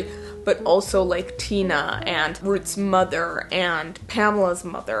mystery, but also like Tina and Ruth's mother and Pamela's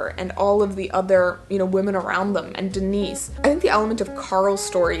mother and all of the other, you know, women around them, and Denise. I think the element of Carl's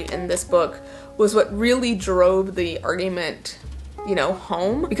story in this book was what really drove the argument, you know,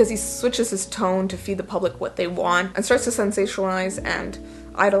 home, because he switches his tone to feed the public what they want and starts to sensationalize and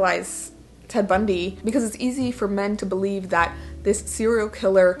idolize Ted Bundy, because it's easy for men to believe that this serial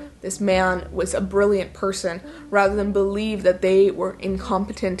killer, this man, was a brilliant person, rather than believe that they were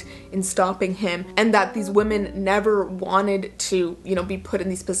incompetent in stopping him, and that these women never wanted to, you know, be put in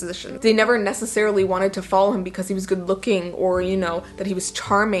these positions. They never necessarily wanted to follow him because he was good looking or, you know, that he was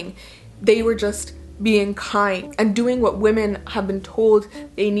charming. They were just being kind and doing what women have been told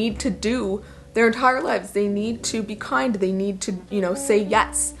they need to do their entire lives. They need to be kind. They need to, you know, say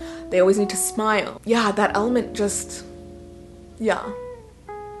yes. They always need to smile. Yeah, that element just, yeah,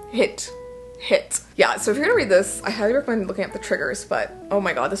 hit. Yeah, so if you're gonna read this, I highly recommend looking at the triggers, but oh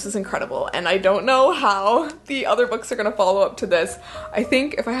my god, this is incredible. And I don't know how the other books are gonna follow up to this. I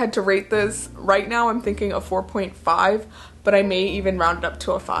think if I had to rate this right now, I'm thinking a 4.5, but I may even round it up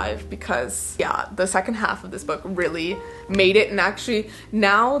to a 5 because, yeah, the second half of this book really made it. And actually,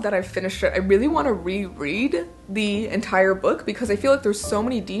 now that I've finished it, I really want to reread the entire book because I feel like there's so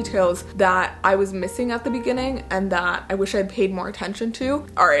many details that I was missing at the beginning and that I wish I'd paid more attention to.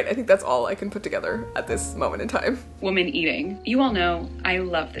 Alright, I think that's all I can put together at this moment in time. Woman Eating. You all know I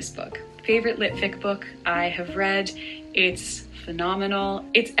love this book. Favorite lit fic book I have read. It's phenomenal.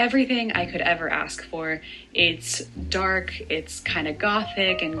 It's everything I could ever ask for. It's dark, it's kind of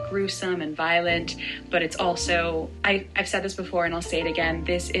gothic and gruesome and violent, but it's also, I've said this before and I'll say it again,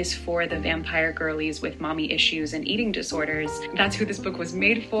 this is for the vampire girlies with mommy issues and eating disorders. That's who this book was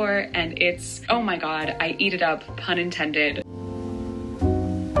made for, and it's, oh my god, I eat it up, pun intended.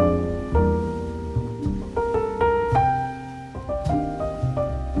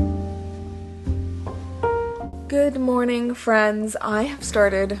 Good morning, friends. I have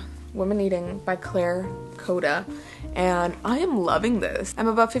started Woman Eating by Claire Coda, and I am loving this. I'm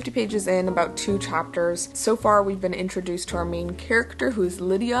about 50 pages in, about 2 chapters. So far, we've been introduced to our main character, who is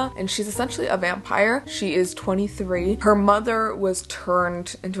Lydia, and she's essentially a vampire. She is 23. Her mother was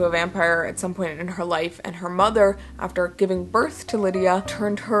turned into a vampire at some point in her life, and her mother, after giving birth to Lydia,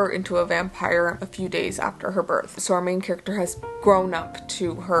 turned her into a vampire a few days after her birth. So our main character has grown up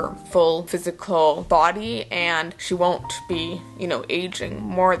to her full physical body, and she won't be, you know, aging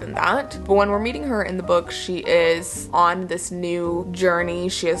more than that. But when we're meeting her in the book, she is is on this new journey.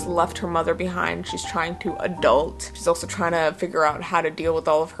 She has left her mother behind. She's trying to adult. She's also trying to figure out how to deal with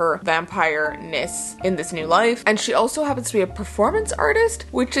all of her vampire-ness in this new life. And she also happens to be a performance artist,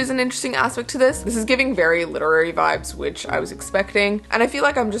 which is an interesting aspect to this. This is giving very literary vibes, which I was expecting. And I feel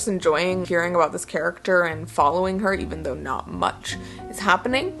like I'm just enjoying hearing about this character and following her, even though not much is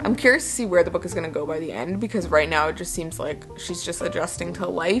happening. I'm curious to see where the book is going to go by the end, because right now it just seems like she's just adjusting to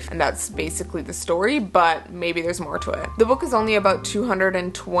life, and that's basically the story, but maybe there's more to it. The book is only about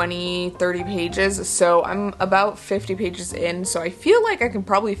 220-30 pages, so I'm about 50 pages in, so I feel like I can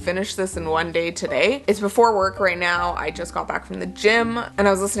probably finish this in one day today. It's before work right now. I just got back from the gym, and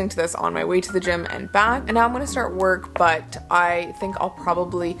I was listening to this on my way to the gym and back, and now I'm going to start work, but I think I'll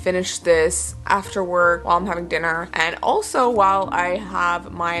probably finish this after work while I'm having dinner, and also while I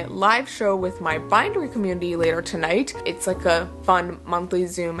have my live show with my bindery community later tonight. It's like a fun monthly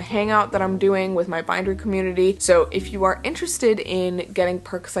Zoom hangout that I'm doing with my bindery community. So if you are interested in getting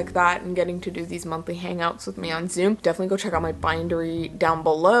perks like that and getting to do these monthly hangouts with me on Zoom, definitely go check out my bindery down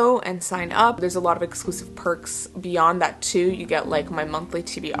below and sign up. There's a lot of exclusive perks beyond that too. You get like my monthly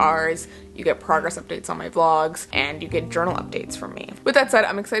TBRs, you get progress updates on my vlogs, and you get journal updates from me. With that said,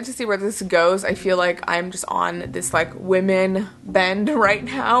 I'm excited to see where this goes. I feel like I'm just on this like women bend right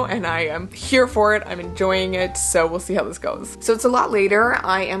now, and I am here for it. I'm enjoying it, so we'll see how this goes. So it's a lot later.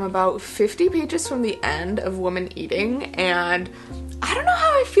 I am about 50 pages from the end of Woman Eating, and I don't know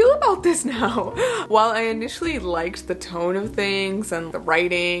how I feel about this now. While I initially liked the tone of things and the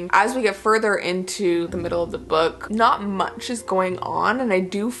writing, as we get further into the middle of the book, not much is going on, and I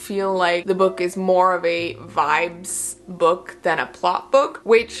do feel like the book is more of a vibes book than a plot book,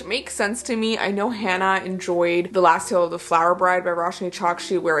 which makes sense to me. I know Hannah enjoyed The Last Tale of the Flower Bride by Roshni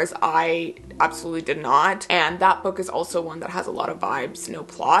Chokshi, whereas I absolutely did not, and that book is also one that has a lot of vibes, no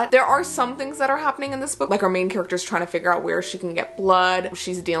plot. There are some things that are happening in this book, like our main character is trying to figure out where she can get blood.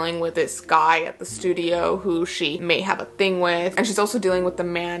 She's dealing with this guy at the studio who she may have a thing with, and she's also dealing with the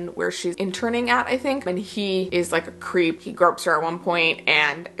man where she's interning at, I think, and he is like a creep. He gropes her at one point,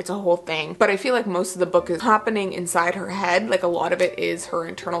 and it's a whole thing. But I feel like most of the book is happening inside her head. Like a lot of it is her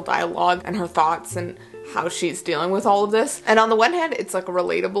internal dialogue and her thoughts and how she's dealing with all of this. And on the one hand, it's like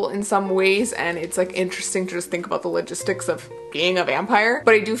relatable in some ways, and it's like interesting to just think about the logistics of being a vampire.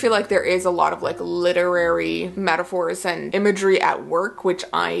 But I do feel like there is a lot of like literary metaphors and imagery at work, which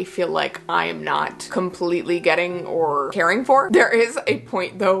I feel like I am not completely getting or caring for. There is a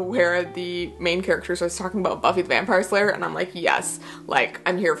point though where the main character starts talking about Buffy the Vampire Slayer, and I'm like, yes, like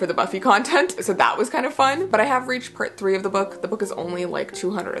I'm here for the Buffy content. So that was kind of fun. But I have reached part 3 of the book. The book is only like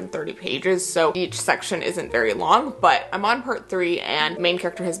 230 pages, so each section isn't very long, but I'm on part 3, and main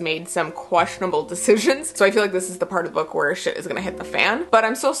character has made some questionable decisions. So I feel like this is the part of the book where shit is gonna hit the fan, but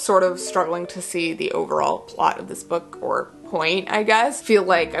I'm still sort of struggling to see the overall plot of this book or point, I guess. Feel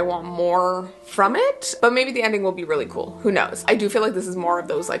like I want more from it, but maybe the ending will be really cool. Who knows? I do feel like this is more of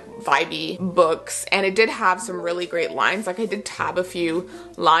those like vibey books, and it did have some really great lines. Like I did tab a few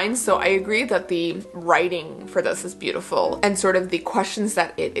lines, so I agree that the writing for this is beautiful, and sort of the questions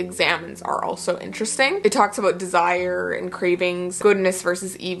that it examines are also interesting. It talks about desire and cravings, goodness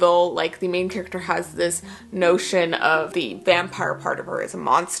versus evil. Like the main character has this notion of the vampire part of her as a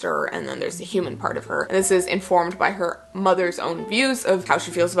monster, and then there's the human part of her. And this is informed by her mother's own views of how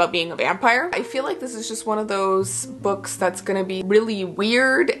she feels about being a vampire. I feel like this is just one of those books that's gonna be really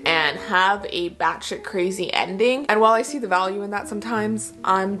weird and have a batshit crazy ending. And while I see the value in that sometimes,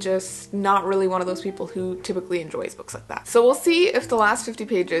 I'm just not really one of those people who typically enjoys books like that. So we'll see if the last 50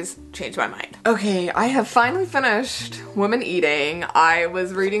 pages change my mind. Okay, I have finally finished Woman Eating. I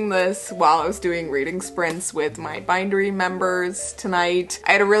was reading this while I was doing reading sprints with my bindery members tonight.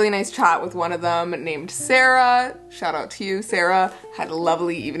 I had a really nice chat with one of them named Sarah. Shout out to you, Sarah. Had a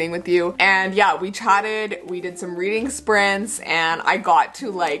lovely evening with you. And yeah, we chatted, we did some reading sprints, and I got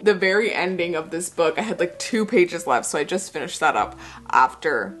to like the very ending of this book. I had like 2 pages left, so I just finished that up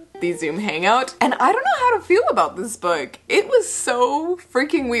after the Zoom hangout, and I don't know how to feel about this book. It was so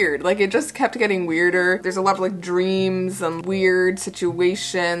freaking weird. Like it just kept getting weirder. There's a lot of like dreams and weird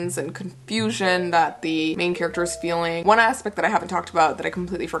situations and confusion that the main character is feeling. One aspect that I haven't talked about that I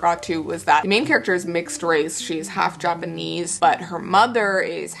completely forgot to was that the main character is mixed race. She's half Japanese, but her mother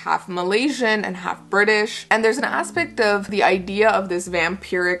is half Malaysian and half British. And there's an aspect of the idea of this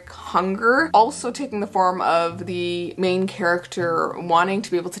vampiric hunger also taking the form of the main character wanting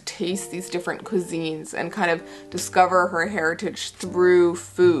to be able to taste these different cuisines and kind of discover her heritage through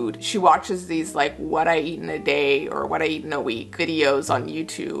food. She watches these like what I eat in a day or what I eat in a week videos on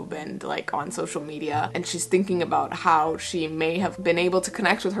YouTube and like on social media, and she's thinking about how she may have been able to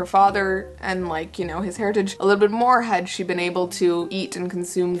connect with her father and like, you know, his heritage a little bit more had she been able to eat and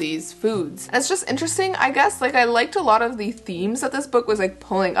consume these foods. And it's just interesting, I guess. Like, I liked a lot of the themes that this book was like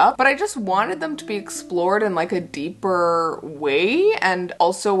pulling up, but I just wanted them to be explored in like a deeper way and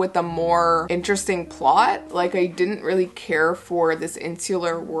also with a more interesting plot. Like, I didn't really care for this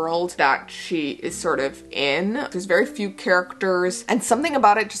insular world that she is sort of in. There's very few characters and something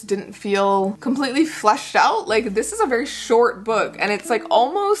about it just didn't feel completely fleshed out. Like, this is a very short book and it's like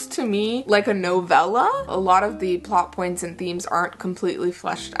almost to me like a novella. A lot of the plot points and themes aren't completely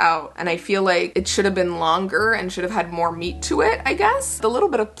fleshed out, and I feel like it should have been longer and should have had more meat to it, I guess. The little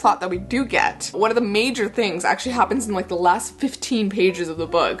bit of plot that we do get, one of the major things actually happens in like the last 15 pages of the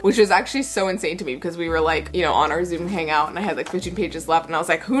book, which is actually so insane to me because we were like, you know, on our Zoom hangout and I had like 15 pages left and I was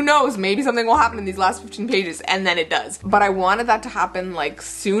like, who knows, maybe something will happen in these last 15 pages, and then it does. But I wanted that to happen like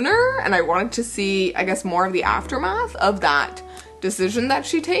sooner, and I wanted to see, I guess, more of the aftermath of that decision that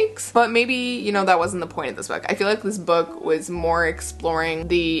she takes. But maybe, you know, that wasn't the point of this book. I feel like this book was more exploring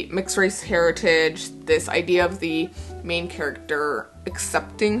the mixed race heritage, this idea of the main character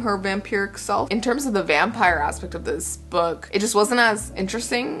accepting her vampiric self. In terms of the vampire aspect of this book, it just wasn't as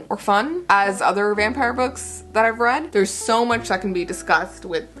interesting or fun as other vampire books that I've read. There's so much that can be discussed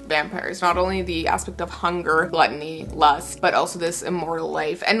with vampires, not only the aspect of hunger, gluttony, lust, but also this immortal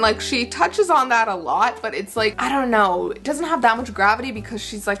life. And like, she touches on that a lot, but it's like, I don't know, it doesn't have that much gravity because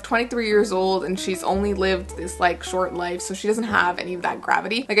she's like 23 years old and she's only lived this like short life, so she doesn't have any of that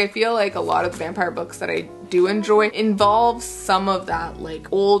gravity. Like, I feel like a lot of the vampire books that I do enjoy involve some of that like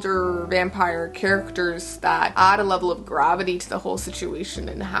older vampire characters that add a level of gravity to the whole situation,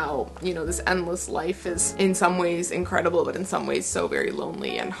 and how, you know, this endless life is in some ways incredible, but in some ways so very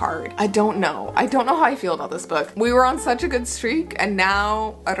lonely and hard. I don't know how I feel about this book. We were on such a good streak and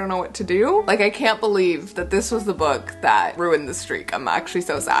now I don't know what to do. Like, I can't believe that this was the book that ruined the streak. I'm actually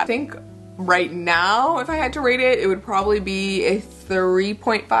so sad. I think right now, if I had to rate it, it would probably be a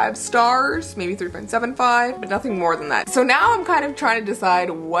 3.5 stars, maybe 3.75, but nothing more than that. So now I'm kind of trying to decide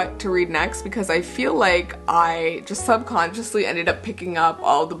what to read next, because I feel like I just subconsciously ended up picking up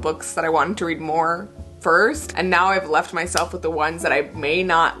all the books that I wanted to read more first, and now I've left myself with the ones that I may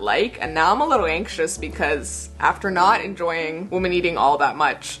not like, and now I'm a little anxious because after not enjoying Woman Eating all that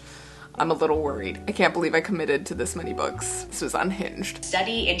much, I'm a little worried. I can't believe I committed to this many books. This was unhinged.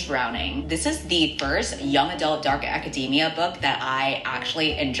 Study in Drowning. This is the first young adult dark academia book that I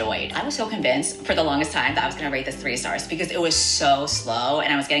actually enjoyed. I was so convinced for the longest time that I was gonna rate this 3 stars because it was so slow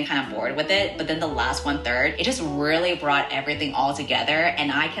and I was getting kind of bored with it. But then the last 1/3, it just really brought everything all together,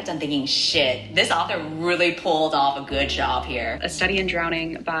 and I kept on thinking, shit, this author really pulled off a good job here. A Study in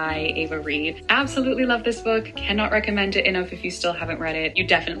Drowning by Ava Reed. Absolutely love this book. Cannot recommend it enough if you still haven't read it. You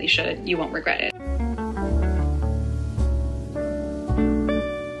definitely should. You won't regret it.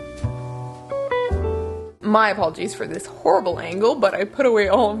 My apologies for this horrible angle, but I put away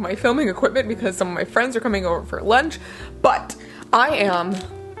all of my filming equipment because some of my friends are coming over for lunch. But I am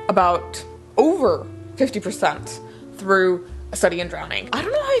about over 50% through A Study in Drowning. I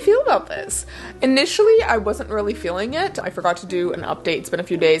don't know how I feel about this. Initially, I wasn't really feeling it. I forgot to do an update. It's been a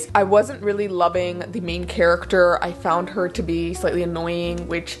few days. I wasn't really loving the main character. I found her to be slightly annoying,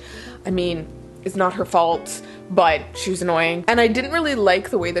 which, I mean, is not her fault, but she was annoying. And I didn't really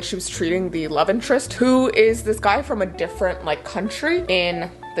like the way that she was treating the love interest, who is this guy from a different like country in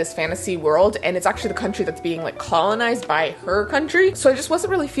this fantasy world, and it's actually the country that's being like colonized by her country. So I just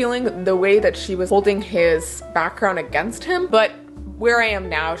wasn't really feeling the way that she was holding his background against him. But where I am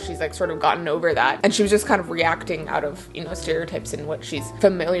now, she's like sort of gotten over that, and she was just kind of reacting out of, you know, stereotypes and what she's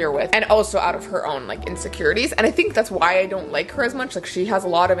familiar with, and also out of her own like insecurities. And I think that's why I don't like her as much. Like, she has a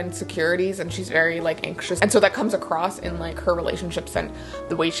lot of insecurities and she's very like anxious, and so that comes across in like her relationships and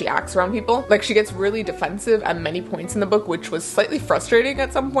the way she acts around people. Like, she gets really defensive at many points in the book, which was slightly frustrating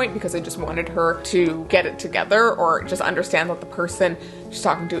at some point because I just wanted her to get it together or just understand that the person she's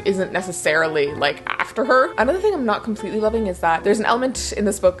talking to isn't necessarily like after her. Another thing I'm not completely loving is that there's an element in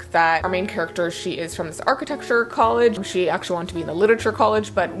this book that our main character, she is from this architecture college. She actually wanted to be in the literature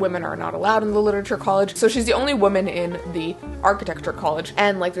college, but women are not allowed in the literature college. So she's the only woman in the architecture college.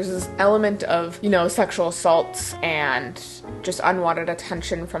 And like, there's this element of, you know, sexual assaults and just unwanted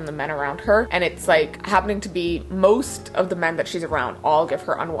attention from the men around her. And it's like happening to be most of the men that she's around all give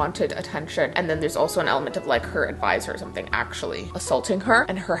her unwanted attention. And then there's also an element of like her advisor or something actually assaulting killing her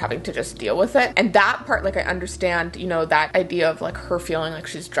and her having to just deal with it. And that part, like, I understand, you know, that idea of like her feeling like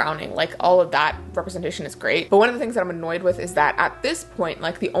she's drowning, like all of that representation is great. But one of the things that I'm annoyed with is that at this point,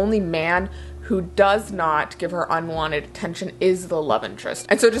 like, the only man who does not give her unwanted attention is the love interest.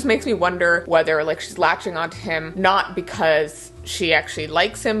 And so it just makes me wonder whether like she's latching onto him not because she actually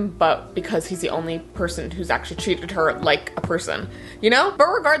likes him, but because he's the only person who's actually treated her like a person, you know? But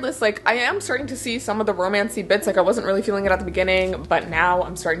regardless, like, I am starting to see some of the romancy bits. Like, I wasn't really feeling it at the beginning, but now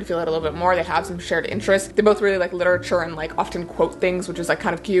I'm starting to feel it a little bit more. They have some shared interests. They both really like literature and like often quote things, which is like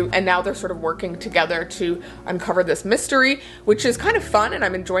kind of cute. And now they're sort of working together to uncover this mystery, which is kind of fun, and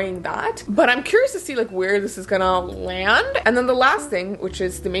I'm enjoying that. But I'm curious to see like where this is gonna land. And then the last thing, which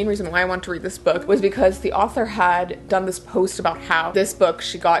is the main reason why I want to read this book, was because the author had done this post about how this book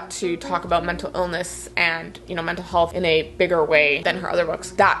she got to talk about mental illness and, you know, mental health in a bigger way than her other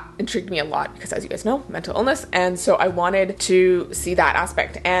books. That intrigued me a lot because, as you guys know, mental illness, and so I wanted to see that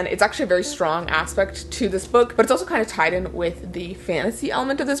aspect. And it's actually a very strong aspect to this book, but it's also kind of tied in with the fantasy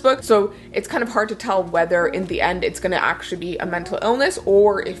element of this book, so it's kind of hard to tell whether in the end it's going to actually be a mental illness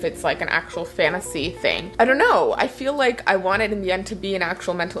or if it's like an actual fantasy thing. I don't know. I feel like I wanted in the end to be an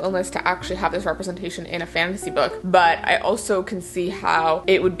actual mental illness to actually have this representation in a fantasy book, but I also can see how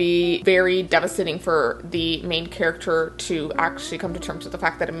it would be very devastating for the main character to actually come to terms with the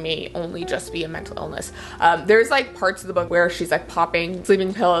fact that it may only just be a mental illness. There's like parts of the book where she's like popping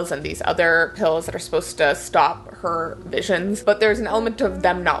sleeping pills and these other pills that are supposed to stop her visions, but there's an element of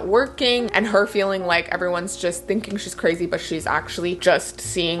them not working and her feeling like everyone's just thinking she's crazy, but she's actually just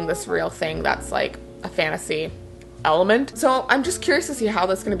seeing this real thing that's like a fantasy element. So I'm just curious to see how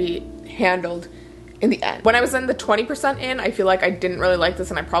that's going to be handled in the end. When I was in the 20% in, I feel like I didn't really like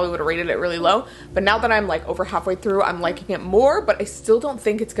this and I probably would have rated it really low, but now that I'm like over halfway through, I'm liking it more, but I still don't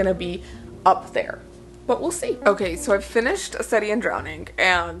think it's gonna be up there. But we'll see. Okay, so I've finished A Study in Drowning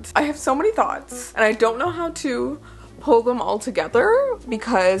and I have so many thoughts and I don't know how to pull them all together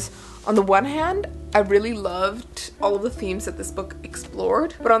because on the one hand, I really loved all of the themes that this book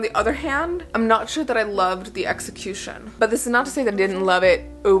explored, but on the other hand, I'm not sure that I loved the execution. But this is not to say that I didn't love it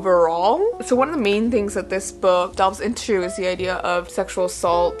overall. So one of the main things that this book delves into is the idea of sexual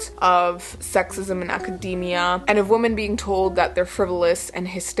assault, of sexism in academia, and of women being told that they're frivolous and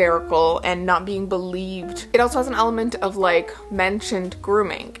hysterical and not being believed. It also has an element of like mentioned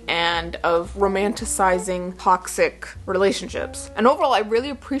grooming and of romanticizing toxic relationships. And overall, I really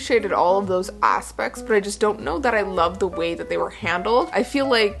appreciated all of those aspects, but I just don't know that I love the way that they were handled. I feel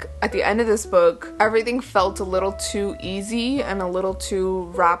like at the end of this book, everything felt a little too easy and a little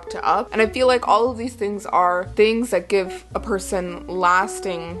too wrapped up. And I feel like all of these things are things that give a person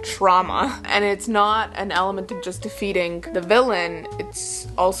lasting trauma. And it's not an element of just defeating the villain, it's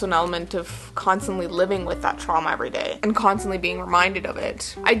also an element of constantly living with that trauma every day and constantly being reminded of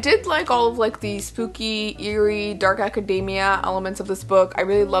it. I did like all of like the spooky, eerie, dark academia elements of this book. I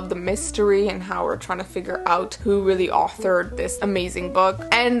really love the mystery and how we're trying to figure out who really authored this amazing book.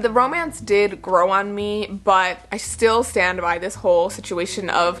 And the romance did grow on me, but I still stand by this whole situation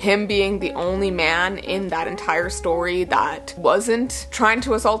of him being the only man in that entire story that wasn't trying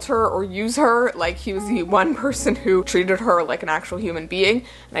to assault her or use her. Like, he was the one person who treated her like an actual human being,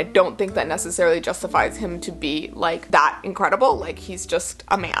 and I don't think that necessarily justifies him to be like that incredible. Like, he's just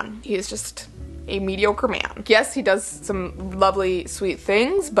a man. He is just a mediocre man. Yes, he does some lovely, sweet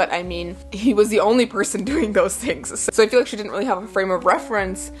things, but I mean, he was the only person doing those things. So I feel like she didn't really have a frame of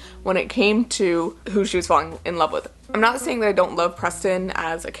reference when it came to who she was falling in love with. I'm not saying that I don't love Preston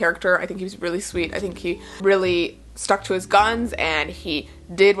as a character. I think he was really sweet. I think he really stuck to his guns and he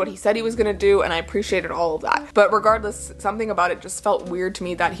did what he said he was gonna do, and I appreciated all of that. But regardless, something about it just felt weird to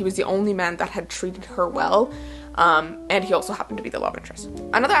me that he was the only man that had treated her well. And he also happened to be the love interest.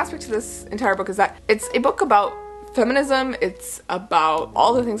 Another aspect to this entire book is that it's a book about feminism. It's about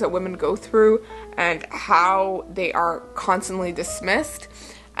all the things that women go through and how they are constantly dismissed.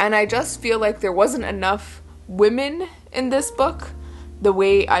 And I just feel like there wasn't enough women in this book the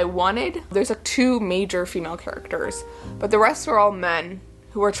way I wanted. There's like two major female characters, but the rest are all men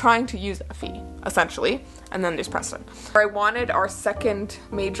who are trying to use Effie, essentially. And then there's Preston. I wanted our second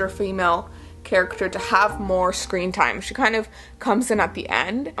major female character to have more screen time. She kind of comes in at the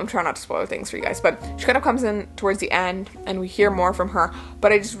end. I'm trying not to spoil things for you guys, but she kind of comes in towards the end and we hear more from her.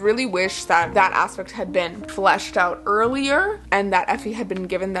 But I just really wish that that aspect had been fleshed out earlier and that Effie had been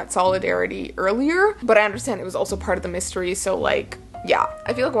given that solidarity earlier. But I understand it was also part of the mystery, so like, Yeah,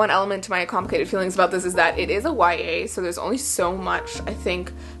 I feel like one element to my complicated feelings about this is that it is a YA, so there's only so much, I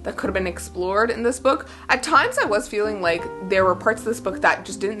think, that could have been explored in this book. At times I was feeling like there were parts of this book that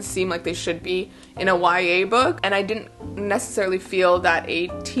just didn't seem like they should be in a YA book, and I didn't necessarily feel that a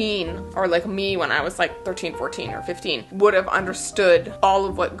teen, or like me when I was like 13, 14, or 15, would have understood all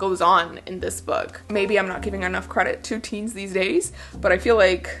of what goes on in this book. Maybe I'm not giving enough credit to teens these days, but I feel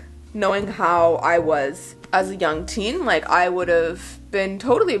like knowing how I was as a young teen, like I would have been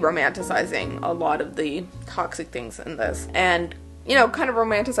totally romanticizing a lot of the toxic things in this, and you know, kind of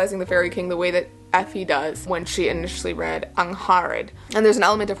romanticizing the Fairy King the way that Effie does when she initially read Ang Harid. And there's an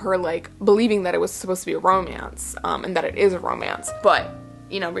element of her like believing that it was supposed to be a romance, and that it is a romance, but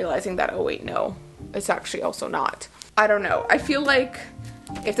you know, realizing that, oh wait, no, it's actually also not. I don't know, I feel like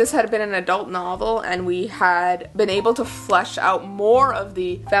if this had been an adult novel and we had been able to flesh out more of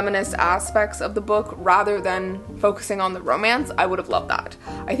the feminist aspects of the book rather than focusing on the romance, I would have loved that.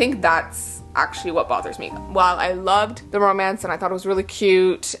 I think that's actually what bothers me. While I loved the romance and I thought it was really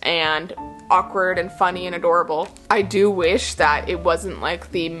cute and awkward and funny and adorable, I do wish that it wasn't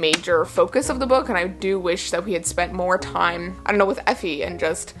like the major focus of the book, and I do wish that we had spent more time, I don't know, with Effie and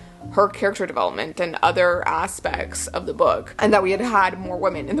just her character development and other aspects of the book, and that we had had more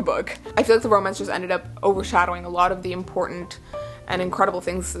women in the book. I feel like the romance just ended up overshadowing a lot of the important and incredible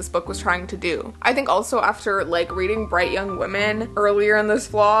things this book was trying to do. I think also after like reading Bright Young Women earlier in this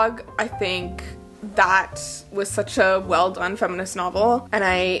vlog, I think that was such a well done feminist novel, and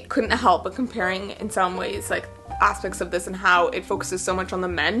I couldn't help but comparing in some ways like aspects of this and how it focuses so much on the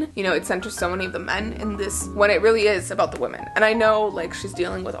men. You know, it centers so many of the men in this when it really is about the women. And I know like she's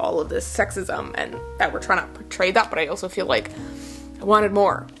dealing with all of this sexism and that we're trying to portray that, but I also feel like I wanted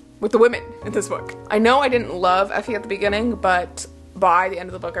more with the women in this book. I know I didn't love Effie at the beginning, but by the end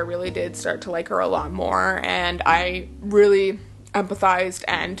of the book I really did start to like her a lot more, and I really empathized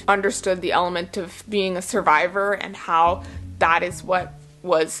and understood the element of being a survivor and how that is what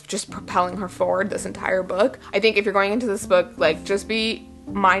was just propelling her forward this entire book. I think if you're going into this book, like, just be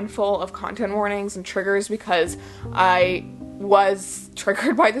mindful of content warnings and triggers, because I was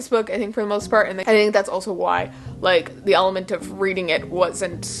triggered by this book, I think, for the most part, and I think that's also why, like, the element of reading it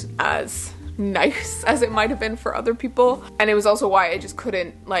wasn't as nice as it might have been for other people, and it was also why I just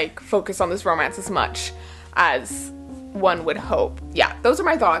couldn't, like, focus on this romance as much as one would hope. Yeah, those are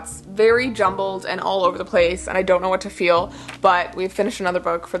my thoughts. Very jumbled and all over the place, and I don't know what to feel, but we've finished another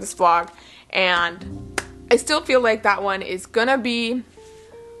book for this vlog, and I still feel like that one is gonna be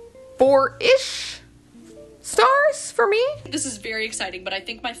 4-ish stars for me. This is very exciting, but I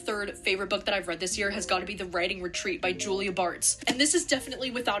think my third favorite book that I've read this year has got to be The Writing Retreat by Julia Bartz. And this is definitely,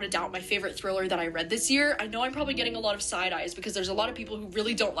 without a doubt, my favorite thriller that I read this year. I know I'm probably getting a lot of side eyes because there's a lot of people who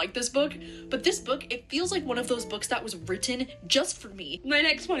really don't like this book, but this book, it feels like one of those books that was written just for me. My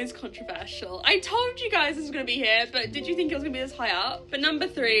next one is controversial. I told you guys this was going to be here, but did you think it was going to be this high up? But number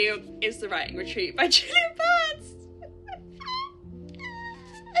 3 is The Writing Retreat by Julia Bartz.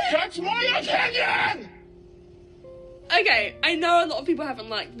 That's my opinion! Okay, I know a lot of people haven't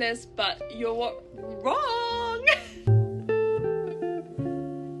liked this, but you're wrong.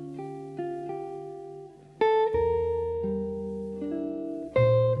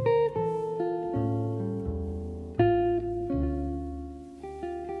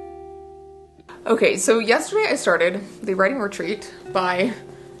 Okay, so yesterday I started The Writing Retreat by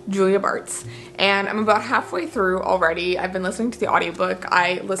Julia Bartz, and I'm about halfway through already. I've been listening to the audiobook.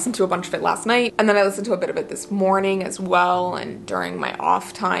 I listened to a bunch of it last night, and then I listened to a bit of it this morning as well, and during my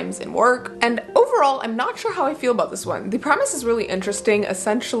off times in work. And overall, I'm not sure how I feel about this one. The premise is really interesting.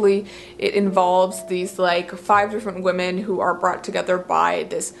 Essentially, it involves these like 5 different women who are brought together by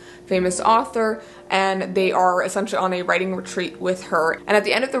this famous author, and they are essentially on a writing retreat with her. And at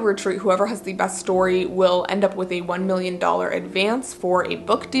the end of the retreat, whoever has the best story will end up with a $1 million advance for a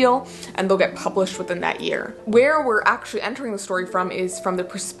book deal, and they'll get published within that year. Where we're actually entering the story from is from the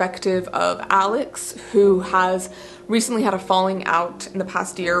perspective of Alex, who has recently had a falling out in the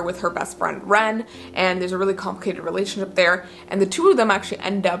past year with her best friend Ren, and there's a really complicated relationship there, and the two of them actually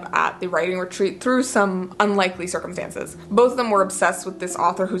end up at the writing retreat through some unlikely circumstances. Both of them were obsessed with this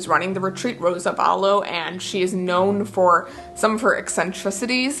author who's running the retreat, Rosa Ballo, and she is known for some of her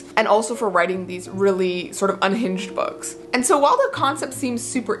eccentricities and also for writing these really sort of unhinged books. And so while the concept seems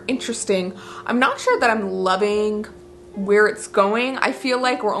super interesting, I'm not sure that I'm loving where it's going. I feel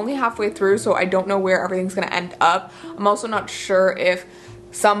like we're only halfway through, so I don't know where everything's gonna end up. I'm also not sure if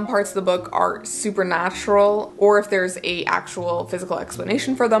some parts of the book are supernatural or if there's a actual physical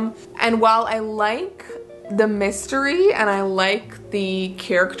explanation for them. And while I like the mystery and I like the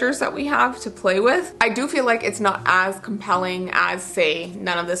characters that we have to play with. I do feel like it's not as compelling as, say,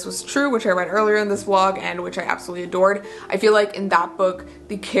 None of This Was True, which I read earlier in this vlog and which I absolutely adored. I feel like in that book,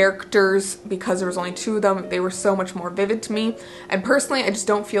 the characters, because there was only 2 of them, they were so much more vivid to me. And personally, I just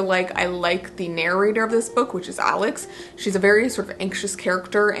don't feel like I like the narrator of this book, which is Alex. She's a very sort of anxious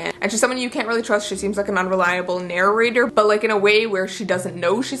character, and she's someone you can't really trust. She seems like an unreliable narrator, but like in a way where she doesn't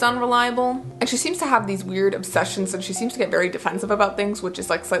know she's unreliable. And she seems to have these weird obsessions, and she seems to get very defensive about things, which is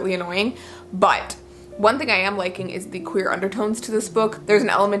like slightly annoying. But one thing I am liking is the queer undertones to this book. There's an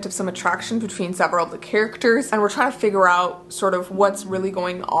element of some attraction between several of the characters, and we're trying to figure out sort of what's really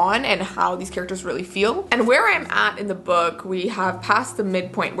going on and how these characters really feel. And where I'm at in the book, we have passed the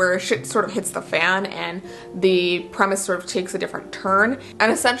midpoint where shit sort of hits the fan and the premise sort of takes a different turn,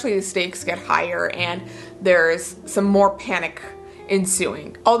 and essentially the stakes get higher and there's some more panic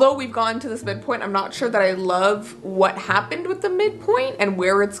ensuing. Although we've gone to this midpoint, I'm not sure that I love what happened with the midpoint and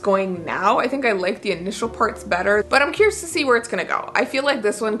where it's going now. I think I like the initial parts better, but I'm curious to see where it's gonna go. I feel like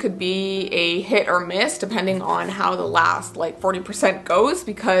this one could be a hit or miss depending on how the last like 40% goes,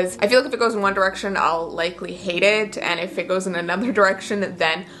 because I feel like if it goes in one direction, I'll likely hate it, and if it goes in another direction,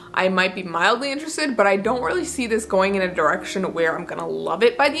 then I might be mildly interested, but I don't really see this going in a direction where I'm gonna love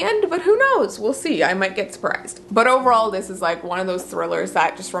it by the end, but who knows? We'll see. I might get surprised. But overall, this is like one of those thrillers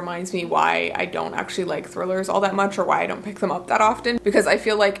that just reminds me why I don't actually like thrillers all that much, or why I don't pick them up that often, because I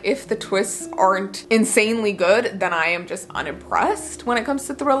feel like if the twists aren't insanely good, then I am just unimpressed when it comes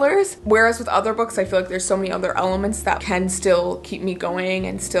to thrillers. Whereas with other books, I feel like there's so many other elements that can still keep me going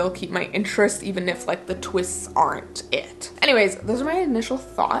and still keep my interest, even if like the twists aren't it. Anyways, those are my initial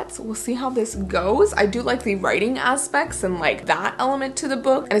thoughts. We'll see how this goes. I do like the writing aspects and like that element to the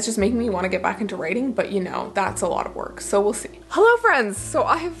book, and it's just making me want to get back into writing, but you know, that's a lot of work, so we'll see. Hello friends, so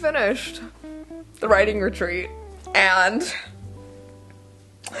I have finished the writing retreat, and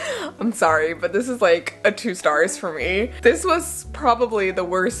I'm sorry, but this is like a 2 stars for me. This was probably the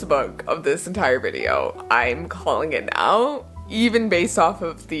worst book of this entire video. I'm calling it now. Even based off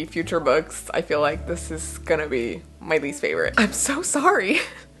of the future books, I feel like this is gonna be my least favorite. I'm so sorry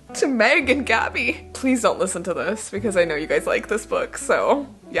to Meg and Gabby. Please don't listen to this because I know you guys like this book, so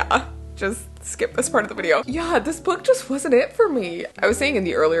yeah, just skip this part of the video. Yeah, this book just wasn't it for me. I was saying in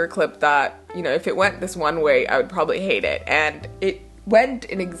the earlier clip that, you know, if it went this one way, I would probably hate it, and it went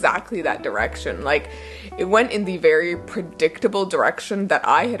in exactly that direction. Like, it went in the very predictable direction that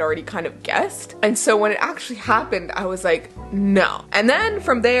I had already kind of guessed. And so when it actually happened, I was like, no. And then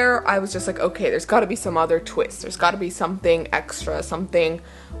from there, I was just like, okay, there's gotta be some other twist. There's gotta be something extra, something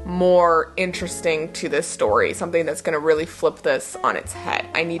more interesting to this story, something that's gonna really flip this on its head.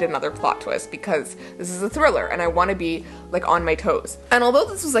 I need another plot twist because this is a thriller and I wanna be like on my toes. And although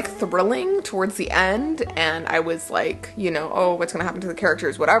this was like thrilling towards the end and I was like, you know, oh, what's gonna happen to the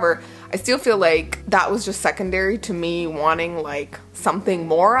characters, whatever, I still feel like that was just secondary to me wanting like something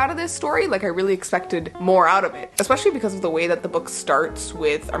more out of this story. Like, I really expected more out of it, especially because of the way that the book starts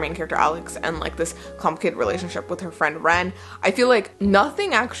with our main character Alex and like this complicated relationship with her friend Ren. I feel like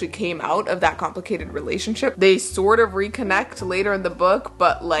nothing actually came out of that complicated relationship. They sort of reconnect later in the book,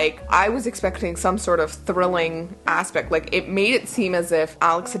 but like I was expecting some sort of thrilling aspect. Like, it made it seem as if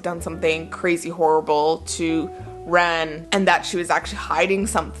Alex had done something crazy horrible to Ren and that she was actually hiding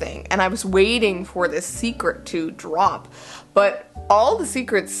something, and I was waiting for this secret to drop. But all the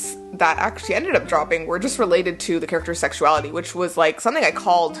secrets that actually ended up dropping were just related to the character's sexuality, which was like something I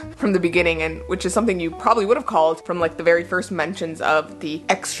called from the beginning, and which is something you probably would have called from like the very first mentions of the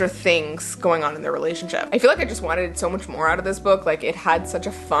extra things going on in their relationship. I feel like I just wanted so much more out of this book. Like, it had such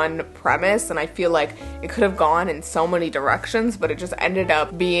a fun premise, and I feel like it could have gone in so many directions, but it just ended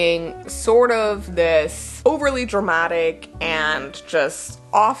up being sort of this overly dramatic and just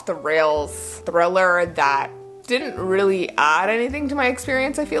off the rails thriller that didn't really add anything to my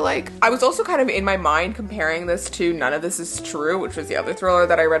experience, I feel like. I was also kind of in my mind comparing this to None of This Is True, which was the other thriller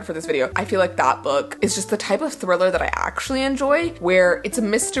that I read for this video. I feel like that book is just the type of thriller that I actually enjoy, where it's a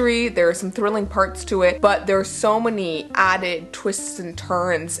mystery, there are some thrilling parts to it, but there are so many added twists and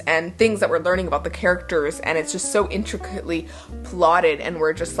turns and things that we're learning about the characters, and it's just so intricately plotted, and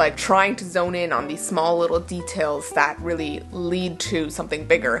we're just like trying to zone in on these small little details that really lead to something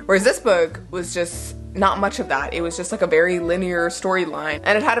bigger. Whereas this book was just not much of that. It was just like a very linear storyline,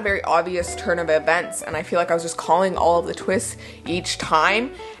 and it had a very obvious turn of events, and I feel like I was just calling all of the twists each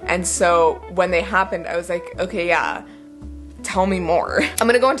time, and so when they happened, I was like, okay, yeah, tell me more. I'm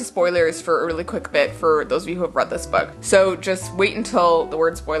gonna go into spoilers for a really quick bit for those of you who have read this book, so just wait until the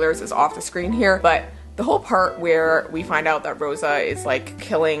word spoilers is off the screen here, but the The whole part where we find out that Rosa is like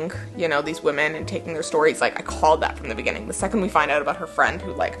killing, you know, these women and taking their stories, like I called that from the beginning. The second we find out about her friend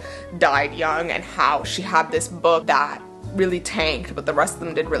who like died young and how she had this book that really tanked, but the rest of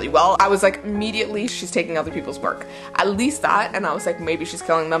them did really well, I was like, immediately she's taking other people's work. At least that, and I was like, maybe she's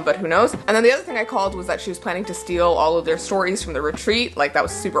killing them, but who knows? And then the other thing I called was that she was planning to steal all of their stories from the retreat, like that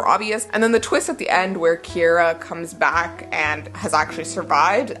was super obvious. And then the twist at the end where Kira comes back and has actually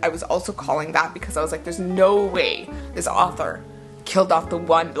survived, I was also calling that because I was like, there's no way this author killed off the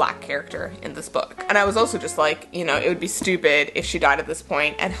one black character in this book. And I was also just like, you know, it would be stupid if she died at this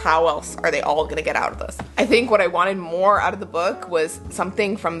point, and how else are they all gonna get out of this? I think what I wanted more out of the book was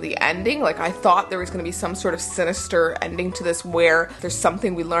something from the ending. Like I thought there was gonna be some sort of sinister ending to this where there's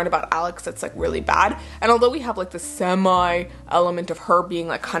something we learned about Alex that's like really bad. And although we have like the semi element of her being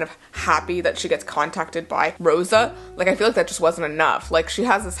like kind of happy that she gets contacted by Rosa, like I feel like that just wasn't enough. Like she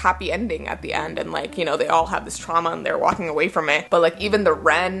has this happy ending at the end, and like, you know, they all have this trauma and they're walking away from it. But like even the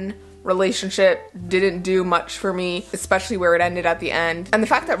Ren relationship didn't do much for me, especially where it ended at the end. And the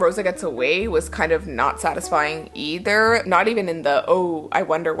fact that Rosa gets away was kind of not satisfying either. Not even in the, oh, I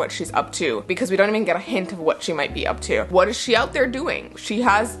wonder what she's up to, because we don't even get a hint of what she might be up to. What is she out there doing? She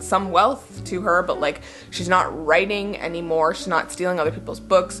has some wealth to her, but like she's not writing anymore. She's not stealing other people's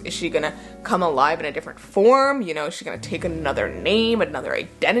books. Is she gonna come alive in a different form? You know, is she gonna take another name, another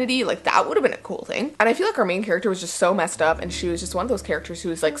identity? Like that would have been a cool thing. And I feel like our main character was just so messed up, and she was just one of those characters who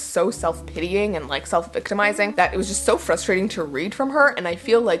was like so self-pitying and like self-victimizing that it was just so frustrating to read from her. And I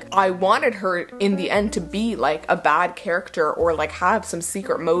feel like I wanted her in the end to be like a bad character, or like have some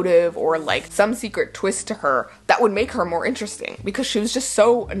secret motive, or like some secret twist to her that would make her more interesting, because she was just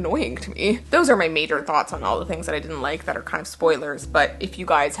so annoying to me. Those are my major thoughts on all the things that I didn't like that are kind of spoilers, but if you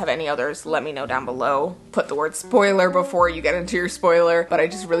guys have any others, let me know down below. Put the word spoiler before you get into your spoiler, but I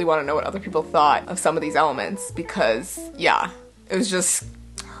just really want to know what other people thought of some of these elements, because yeah, it was just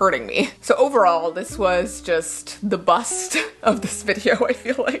hurting me. So overall, this was just the bust of this video, I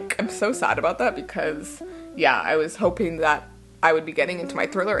feel like. I'm so sad about that because, yeah, I was hoping that I would be getting into my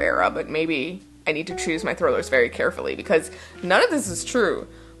thriller era, but maybe I need to choose my thrillers very carefully, because none of this is true.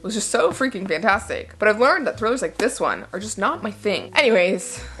 It was just so freaking fantastic. But I've learned that thrillers like this one are just not my thing.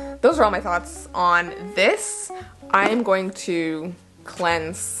 Anyways, those are all my thoughts on this. I am going to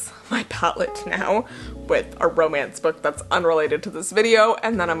cleanse my palette now with a romance book that's unrelated to this video,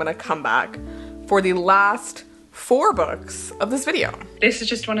 and then I'm gonna come back for the last 4 books of this video. This is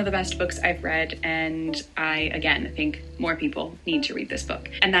just one of the best books I've read, and I, again, think more people need to read this book,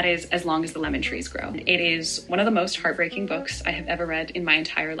 and that is As Long as the Lemon Trees Grow. It is one of the most heartbreaking books I have ever read in my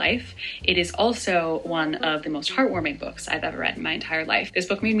entire life. It is also one of the most heartwarming books I've ever read in my entire life. This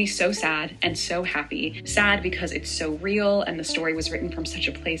book made me so sad and so happy. Sad because it's so real, and the story was written from such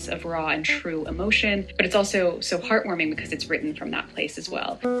a place of raw and true emotion, but it's also so heartwarming because it's written from that place as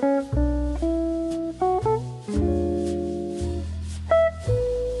well.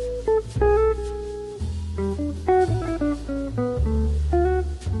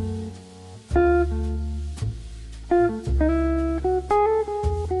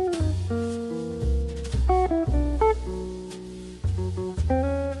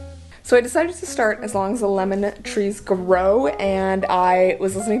 So I decided to start As Long as the Lemon Trees Grow, and I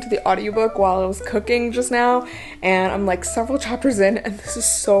was listening to the audiobook while I was cooking just now, and I'm like several chapters in, and this is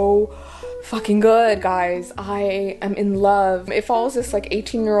so fucking good, guys. I am in love. It follows this like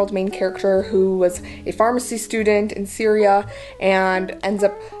 18-year-old main character who was a pharmacy student in Syria and ends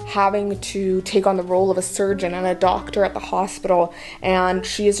up having to take on the role of a surgeon and a doctor at the hospital, and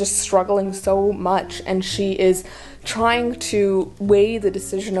she is just struggling so much, and she is trying to weigh the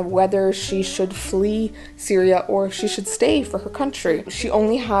decision of whether she should flee Syria or if she should stay for her country. She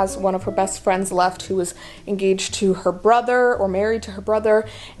only has one of her best friends left who is engaged to her brother or married to her brother,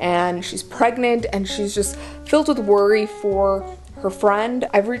 and she's pregnant, and she's just filled with worry for her friend.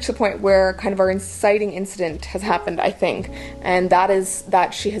 I've reached the point where kind of our inciting incident has happened, I think, and that is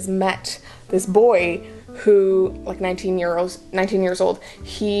that she has met this boy who, like 19 years old,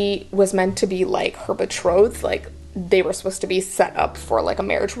 he was meant to be like her betrothed, like they were supposed to be set up for like a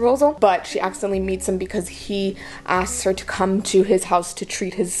marriage proposal, but she accidentally meets him because he asks her to come to his house to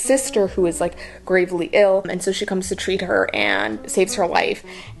treat his sister who is like gravely ill, and so she comes to treat her and saves her life.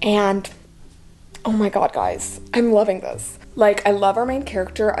 And oh my god, guys, I'm loving this. Like, I love our main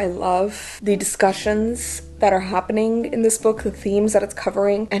character. I love the discussions that are happening in this book, the themes that it's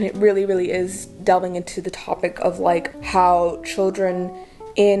covering, and it really, really is delving into the topic of like how children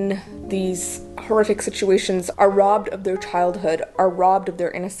in these horrific situations are robbed of their childhood, are robbed of their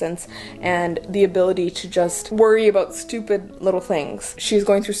innocence, and the ability to just worry about stupid little things. She's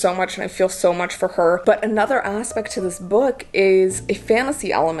going through so much and I feel so much for her. But another aspect to this book is a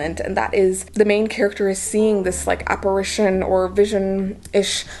fantasy element, and that is the main character is seeing this like apparition or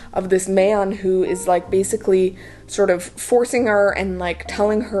vision-ish of this man who is like basically sort of forcing her and like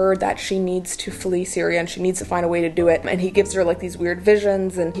telling her that she needs to flee Syria and she needs to find a way to do it. And he gives her like these weird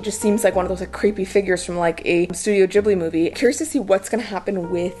visions, and he just seems like one of those like creepy figures from like a Studio Ghibli movie. Curious to see what's gonna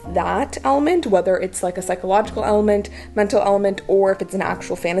happen with that element, whether it's like a psychological element, mental element, or if it's an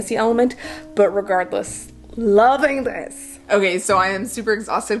actual fantasy element. But regardless, loving this. Okay, so I am super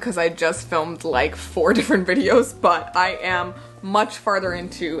exhausted because I just filmed like 4 different videos, but I am much farther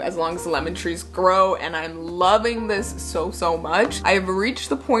into As Long as the Lemon Trees Grow, and I'm loving this so much. I have reached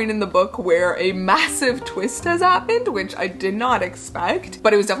the point in the book where a massive twist has happened, which I did not expect,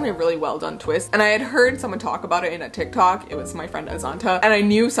 but it was definitely a really well done twist. And I had heard someone talk about it in a TikTok. It was my friend Azanta, and I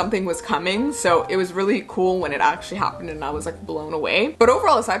knew something was coming, so it was really cool when it actually happened and I was like blown away. But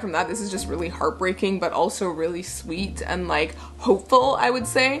overall, aside from that, this is just really heartbreaking, but also really sweet and like hopeful, I would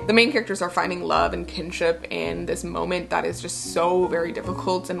say. The main characters are finding love and kinship in this moment that is just so very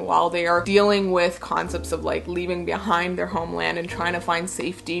difficult, and while they are dealing with concepts of like leaving behind their homeland and trying to find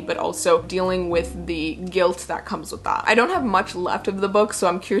safety, but also dealing with the guilt that comes with that. I don't have much left of the book, so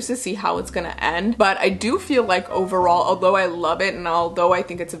I'm curious to see how it's gonna end, but I do feel like overall, although I love it and although I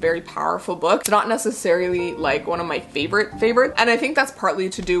think it's a very powerful book, it's not necessarily like one of my favorites, and I think that's partly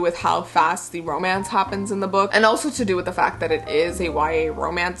to do with how fast the romance happens in the book, and also to do with the fact that it is a YA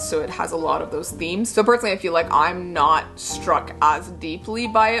romance, so it has a lot of those themes. So personally, I feel like I'm not struck as deeply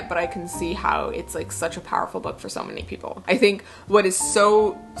by it, but I can see how it's like such a powerful book for so many people. I think what is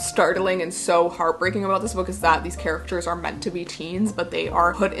so startling and so heartbreaking about this book is that these characters are meant to be teens, but they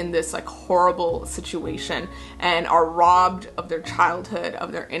are put in this like horrible situation and are robbed of their childhood,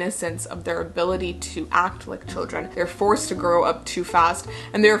 of their innocence, of their ability to act like children. They're forced to grow up too fast,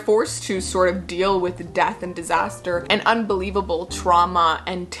 and they're forced to sort of deal with death and disaster and unbelievable trauma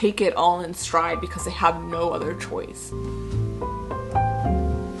and take it all in stride because they have no other choice.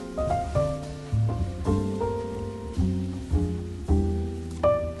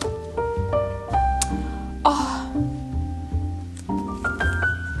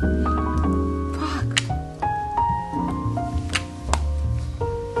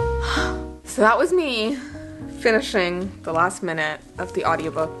 So that was me finishing the last minute of the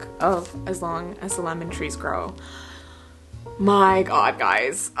audiobook of As Long as the Lemon Trees Grow. My god,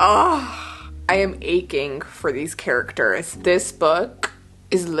 guys. I am aching for these characters. This book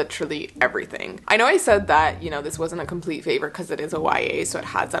is literally everything. I know I said that, you know, this wasn't a complete favorite because it is a YA, so it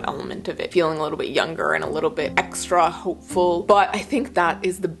has that element of it feeling a little bit younger and a little bit extra hopeful, but I think that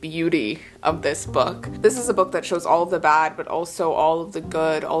is the beauty of this book. This is a book that shows all of the bad, but also all of the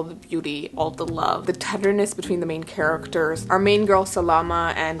good, all the beauty, all the love, the tenderness between the main characters, our main girl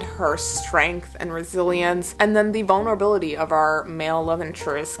Salama and her strength and resilience, and then the vulnerability of our male love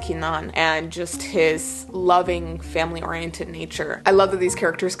interest Kinan and just his loving, family-oriented nature. I love that these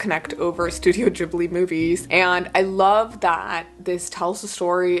characters connect over Studio Ghibli movies, and I love that this tells the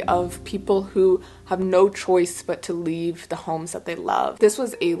story of people who have no choice but to leave the homes that they love. This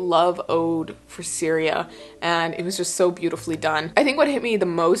was a love ode for Syria, and it was just so beautifully done. I think what hit me the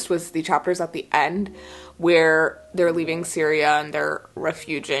most was the chapters at the end where they're leaving Syria and they're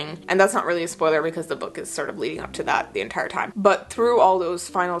refuging. And that's not really a spoiler because the book is sort of leading up to that the entire time. But through all those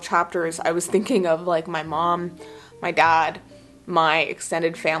final chapters, I was thinking of like my mom, my dad, my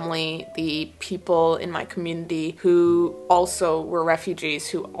extended family, the people in my community who also were refugees,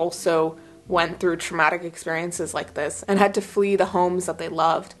 who also went through traumatic experiences like this and had to flee the homes that they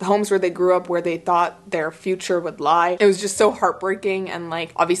loved, the homes where they grew up, where they thought their future would lie. It was just so heartbreaking, and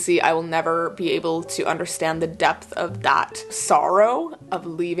like obviously I will never be able to understand the depth of that sorrow of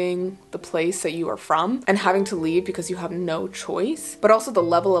leaving the place that you are from and having to leave because you have no choice, but also the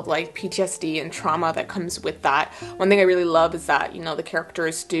level of like PTSD and trauma that comes with that. One thing I really love is that, you know, the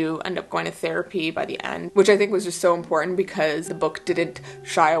characters do end up going to therapy by the end, which I think was just so important because the book didn't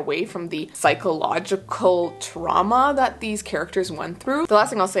shy away from the psychological trauma that these characters went through. The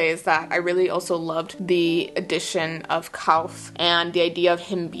last thing I'll say is that I really also loved the addition of Kauf and the idea of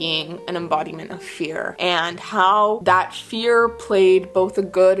him being an embodiment of fear, and how that fear played both a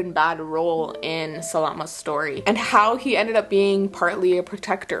good and bad role in Salama's story, and how he ended up being partly a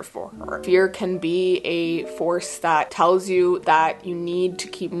protector for her. Fear can be a force that tells you that you need to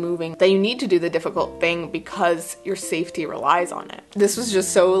keep moving, that you need to do the difficult thing because your safety relies on it. This was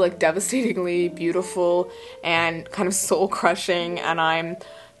just so like devastatingly beautiful and kind of soul crushing, and I'm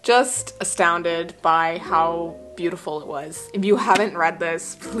Just astounded by how beautiful it was. If you haven't read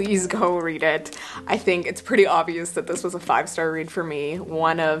this, please go read it. I think it's pretty obvious that this was a 5-star read for me.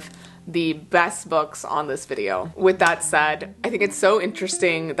 One of the best books on this video. With that said, I think it's so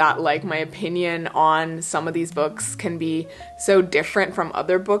interesting that like my opinion on some of these books can be so different from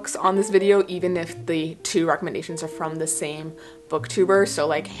other books on this video, even if the 2 recommendations are from the same booktuber. So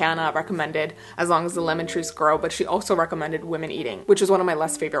like Hannah recommended As Long as the Lemon Trees Grow, but she also recommended Women Eating, which is one of my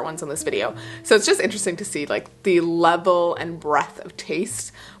less favorite ones in this video. So it's just interesting to see like the level and breadth of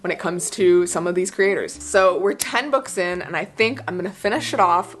taste when it comes to some of these creators. So we're 10 books in, and I think I'm gonna finish it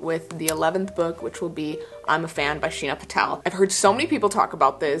off with the 11th book, which will be I'm a Fan by Sheena Patel. I've heard so many people talk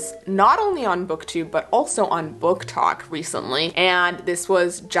about this, not only on BookTube, but also on Book Talk recently. And this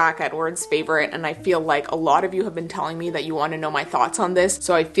was Jack Edwards' favorite, and I feel like a lot of you have been telling me that you want to know my thoughts on this.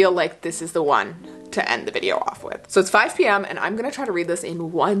 So I feel like this is the one to end the video off with. So it's 5 p.m. and I'm gonna try to read this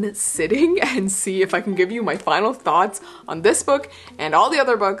in one sitting and see if I can give you my final thoughts on this book and all the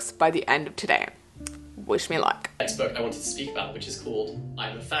other books by the end of today. Wish me luck. Next book I wanted to speak about, which is called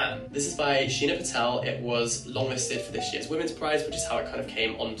I'm a Fan. This is by Sheena Patel. It was longlisted for this year's Women's Prize, which is how it kind of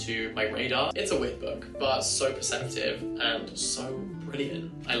came onto my radar. It's a weird book, but so perceptive and so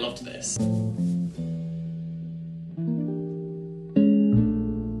brilliant. I loved this.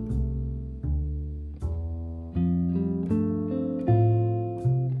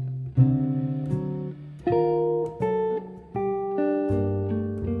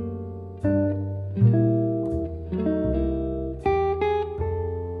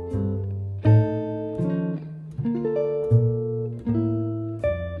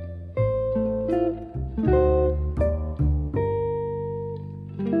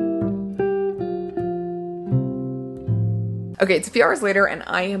 Okay, it's a few hours later and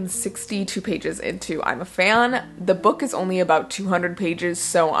I am 62 pages into I'm a Fan. The book is only about 200 pages,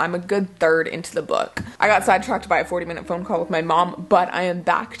 so I'm a good third into the book. I got sidetracked by a 40-minute phone call with my mom, but I am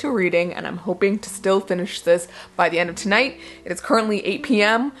back to reading and I'm hoping to still finish this by the end of tonight. It is currently 8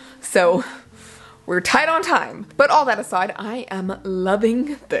 p.m., so we're tight on time. But all that aside, I am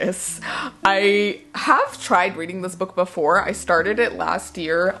loving this. I have tried reading this book before. I started it last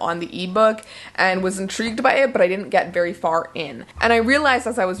year on the ebook and was intrigued by it, but I didn't get very far in. And I realized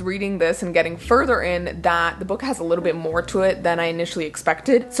as I was reading this and getting further in that the book has a little bit more to it than I initially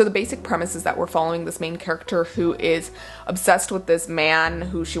expected. So the basic premise is that we're following this main character who is obsessed with this man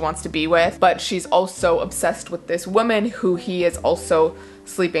who she wants to be with, but she's also obsessed with this woman who he is also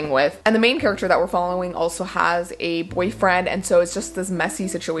sleeping with. And the main character that we're following also has a boyfriend, and so it's just this messy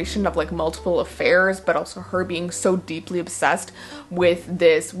situation of like multiple affairs, but also her being so deeply obsessed with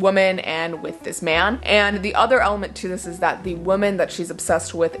this woman and with this man. And the other element to this is that the woman that she's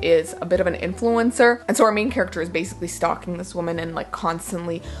obsessed with is a bit of an influencer, and so our main character is basically stalking this woman and like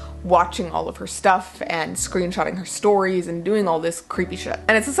constantly watching all of her stuff and screenshotting her stories and doing all this creepy shit.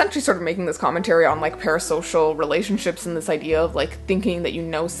 And it's essentially sort of making this commentary on like parasocial relationships and this idea of like thinking that you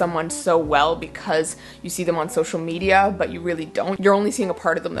know someone so well because you see them on social media, but you really don't. You're only seeing a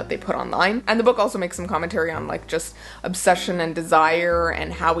part of them that they put online. And the book also makes some commentary on like just obsession and desire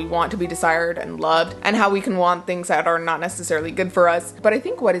and how we want to be desired and loved and how we can want things that are not necessarily good for us. But I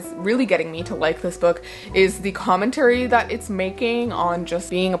think what is really getting me to like this book is the commentary that it's making on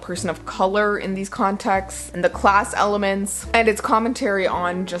just being a person of color in these contexts and the class elements, and its commentary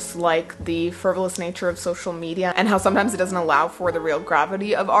on just like the frivolous nature of social media and how sometimes it doesn't allow for the real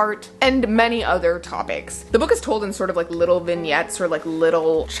gravity of art and many other topics. The book is told in sort of like little vignettes or like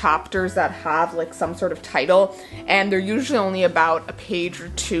little chapters that have like some sort of title, and they're usually only about a page or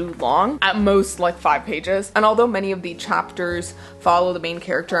two long, at most like 5 pages. And although many of the chapters follow the main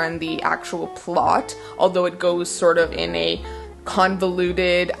character and the actual plot, although it goes sort of in a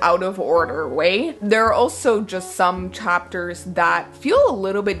convoluted, out of order way, there are also just some chapters that feel a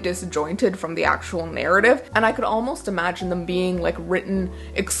little bit disjointed from the actual narrative, and I could almost imagine them being like written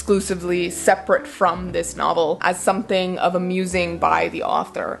exclusively separate from this novel as something of a musing by the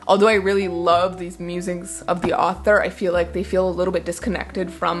author. Although I really love these musings of the author, I feel like they feel a little bit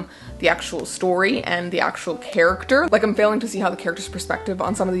disconnected from the actual story and the actual character. Like I'm failing to see how the character's perspective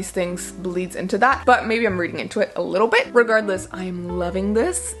on some of these things bleeds into that, but maybe I'm reading into it a little bit. Regardless, I am loving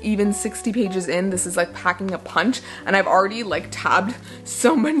this. Even 60 pages in, this is like packing a punch, and I've already like tabbed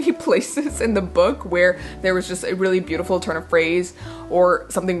so many places in the book where there was just a really beautiful turn of phrase or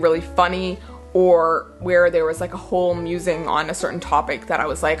something really funny, or where there was like a whole musing on a certain topic that I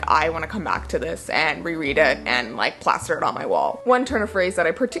was like, I want to come back to this and reread it and like plaster it on my wall. One turn of phrase that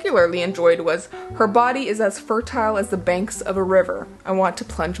I particularly enjoyed was, her body is as fertile as the banks of a river. I want to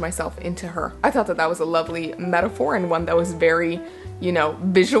plunge myself into her. I thought that that was a lovely metaphor and one that was very you know,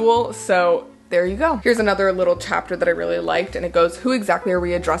 visual. So there you go. Here's another little chapter that I really liked, and it goes, who exactly are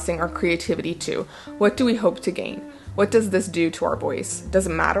we addressing our creativity to? What do we hope to gain? What does this do to our voice? Does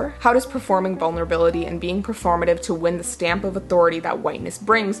it matter? How does performing vulnerability and being performative to win the stamp of authority that whiteness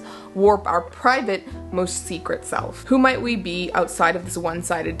brings warp our private, most secret self? Who might we be outside of this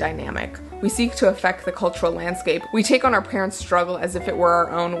one-sided dynamic? We seek to affect the cultural landscape. We take on our parents' struggle as if it were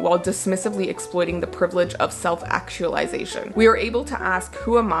our own, while dismissively exploiting the privilege of self-actualization. We are able to ask,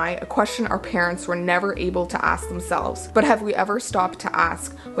 who am I? A question our parents were never able to ask themselves. But have we ever stopped to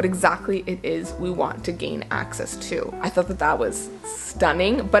ask what exactly it is we want to gain access to? I thought that that was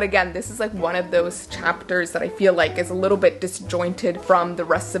stunning. But again, this is like one of those chapters that I feel like is a little bit disjointed from the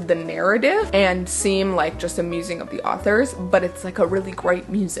rest of the narrative and seem like just a musing of the authors, but it's like a really great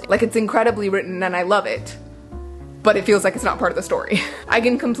musing. Like, it's incredibly written and I love it, but it feels like it's not part of the story. I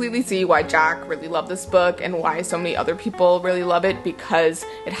can completely see why Jack really loved this book and why so many other people really love it, because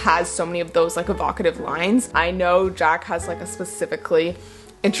it has so many of those like evocative lines. I know Jack has like a specifically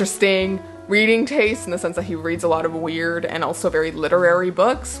interesting reading taste in the sense that he reads a lot of weird and also very literary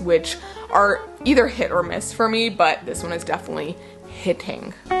books, which are either hit or miss for me, but this one is definitely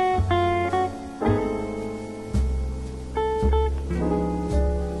hitting.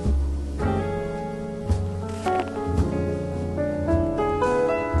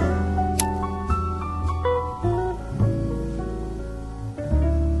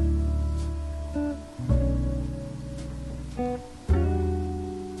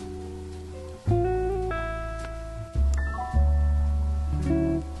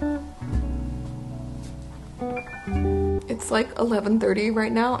 It's like 11:30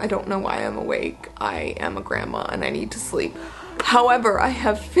 right now. I don't know why I'm awake. I am a grandma and I need to sleep. However, I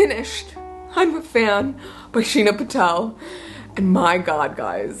have finished I'm a Fan by Sheena Patel, and my god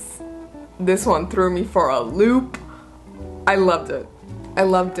guys, this one threw me for a loop. I loved it. I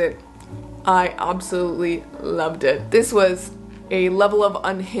loved it. I absolutely loved it. This was a level of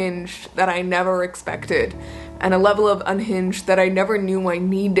unhinged that I never expected, and a level of unhinged that I never knew I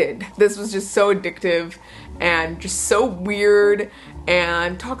needed. This was just so addictive and just so weird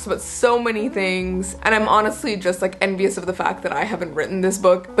and talks about so many things, and I'm honestly just like envious of the fact that I haven't written this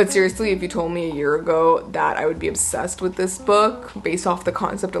book. But seriously, if you told me a year ago that I would be obsessed with this book based off the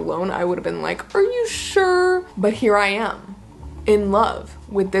concept alone, I would have been like, are you sure? But here I am, in love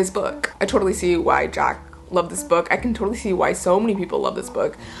with this book. I totally see why Jack loved this book. I can totally see why so many people love this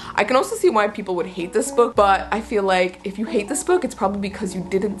book. I can also see why people would hate this book, but I feel like if you hate this book, it's probably because you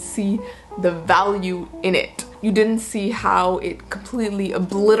didn't see the value in it. You didn't see how it completely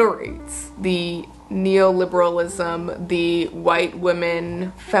obliterates the neoliberalism, the white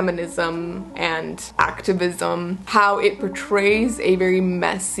women feminism and activism, how it portrays a very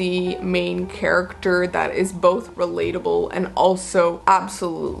messy main character that is both relatable and also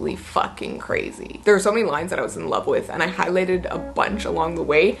absolutely fucking crazy. There are so many lines that I was in love with, and I highlighted a bunch along the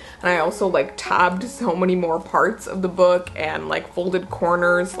way, and I also like tabbed so many more parts of the book and like folded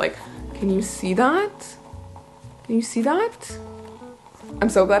corners. Like, can you see that? Can you see that? I'm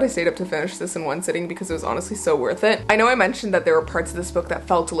so glad I stayed up to finish this in one sitting because it was honestly so worth it. I know I mentioned that there were parts of this book that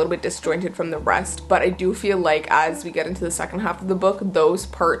felt a little bit disjointed from the rest, but I do feel like as we get into the second half of the book, those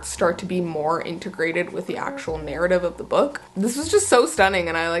parts start to be more integrated with the actual narrative of the book. This was just so stunning,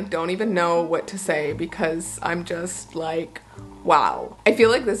 and I like don't even know what to say because I'm just like, wow. I feel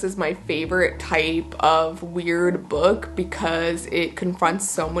like this is my favorite type of weird book because it confronts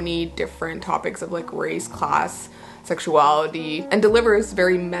so many different topics of like race, class, sexuality, and delivers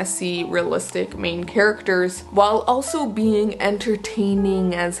very messy, realistic main characters while also being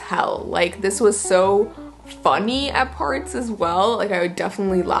entertaining as hell. Like, this was so funny at parts as well. Like, I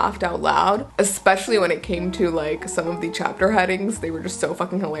definitely laughed out loud, especially when it came to like some of the chapter headings. They were just so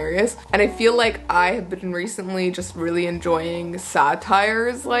fucking hilarious. And I feel like I have been recently just really enjoying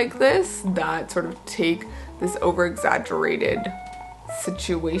satires like this that sort of take this over-exaggerated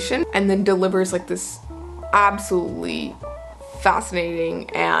situation and then delivers like this absolutely fascinating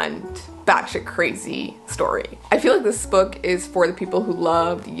and batshit crazy story. I feel like this book is for the people who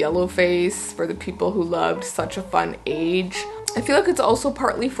loved Yellowface, for the people who loved Such a Fun Age. I feel like it's also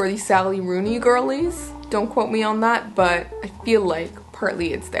partly for the Sally Rooney girlies. Don't quote me on that, but I feel like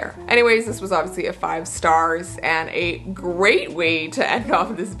partly it's there. Anyways, this was obviously a 5 stars and a great way to end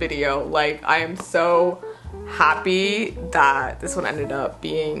off this video. Like, I am so happy that this one ended up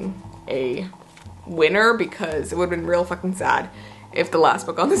being a winner because it would have been real fucking sad if the last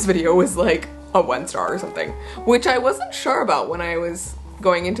book on this video was like a 1 star or something, which I wasn't sure about when I was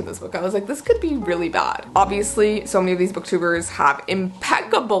going into this book. I was like, this could be really bad. Obviously, so many of these booktubers have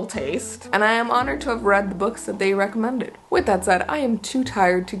impeccable taste, and I am honored to have read the books that they recommended. With that said, I am too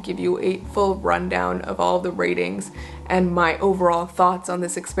tired to give you a full rundown of all the ratings and my overall thoughts on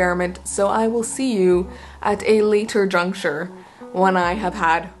this experiment, so I will see you at a later juncture when I have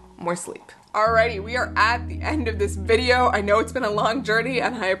had more sleep. Alrighty, we are at the end of this video. I know it's been a long journey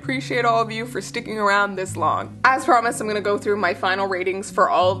and I appreciate all of you for sticking around this long. As promised, I'm gonna go through my final ratings for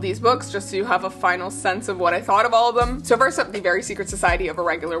all of these books just so you have a final sense of what I thought of all of them. So first up, The Very Secret Society of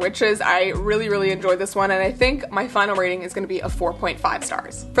Irregular Witches. I really enjoyed this one, and I think my final rating is gonna be a 4.5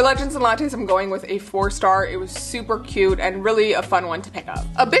 stars. For Legends and Lattes, I'm going with a 4-star. It was super cute and really a fun one to pick up.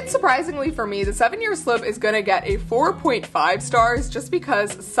 A bit surprisingly for me, The 7-Year Slip is gonna get a 4.5 stars just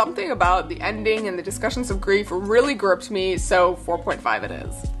because something about the ending and the discussions of grief really gripped me, so 4.5 it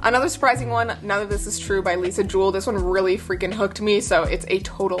is. Another surprising one, None of This Is True by Lisa Jewell. This one really freaking hooked me, so it's a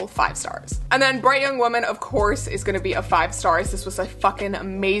total 5 stars. And then Bright Young Woman, of course, is gonna be a 5 stars. This was a fucking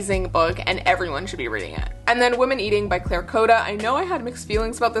amazing book and everyone should be reading it. And then Women Eating by Claire Coda. I know I had mixed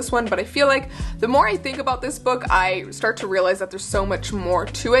feelings about this one, but I feel like the more I think about this book, I start to realize that there's so much more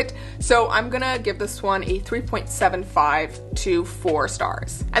to it. So I'm gonna give this one a 3.75 to 4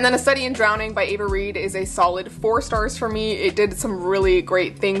 stars. And then A Study in Drowning by Ava Reed is a solid 4 stars for me. It did some really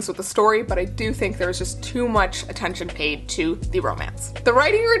great things with the story, but I do think there was just too much attention paid to the romance. The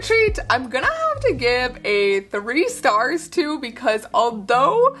Writing Retreat, I'm gonna have to give a 3 stars to, because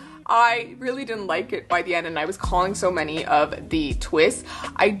although I really didn't like it by the end and I was calling so many of the twists,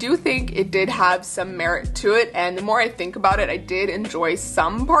 I do think it did have some merit to it, and the more I think about it, I did enjoy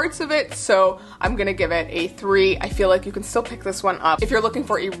some parts of it, so I'm gonna give it a 3. I feel like you can still pick this one up if you're looking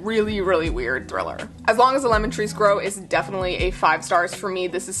for a really weird thriller. As Long as the Lemon Trees Grow is definitely a 5 stars for me.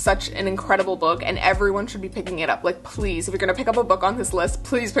 This is such an incredible book and everyone should be picking it up. Like, please, if you're gonna pick up a book on this list,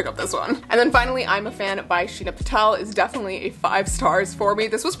 please pick up this one. And then finally, I'm a Fan by Sheena Patel is definitely a 5 stars for me.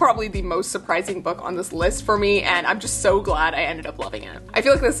 This was probably the most surprising book on this list for me, and I'm just so glad I ended up loving it. I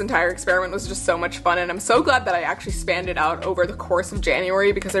feel like this entire experiment was just so much fun, and I'm so glad that I actually spanned it out over the course of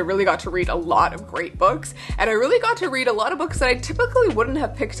January, because I really got to read a lot of great books, and I really got to read a lot of books that I typically wouldn't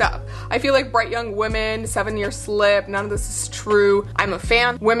have picked up. I feel like Bright Young Women, 7-Year Slip, None of This Is True, I'm a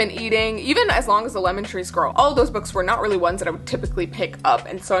Fan, Women Eating, even As Long as the Lemon Trees Grow, all of those books were not really ones that I would typically pick up,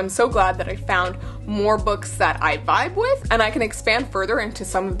 and so I'm so glad that I found more books that I vibe with, and I can expand further into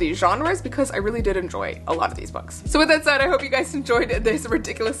some of these genres, because I really did enjoy a lot of these books. So with that said, I hope you guys enjoyed this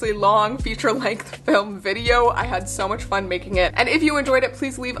ridiculously long feature-length film video. I had so much fun making it, and if you enjoyed it,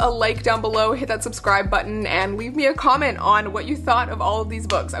 please leave a like down below, hit that subscribe button, and leave me a comment on what you thought of all of these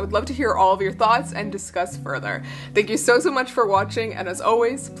books. I would love to hear all of your thoughts and discuss further. Thank you so much for watching, and as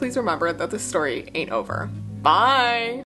always, please remember that this story ain't over. Bye!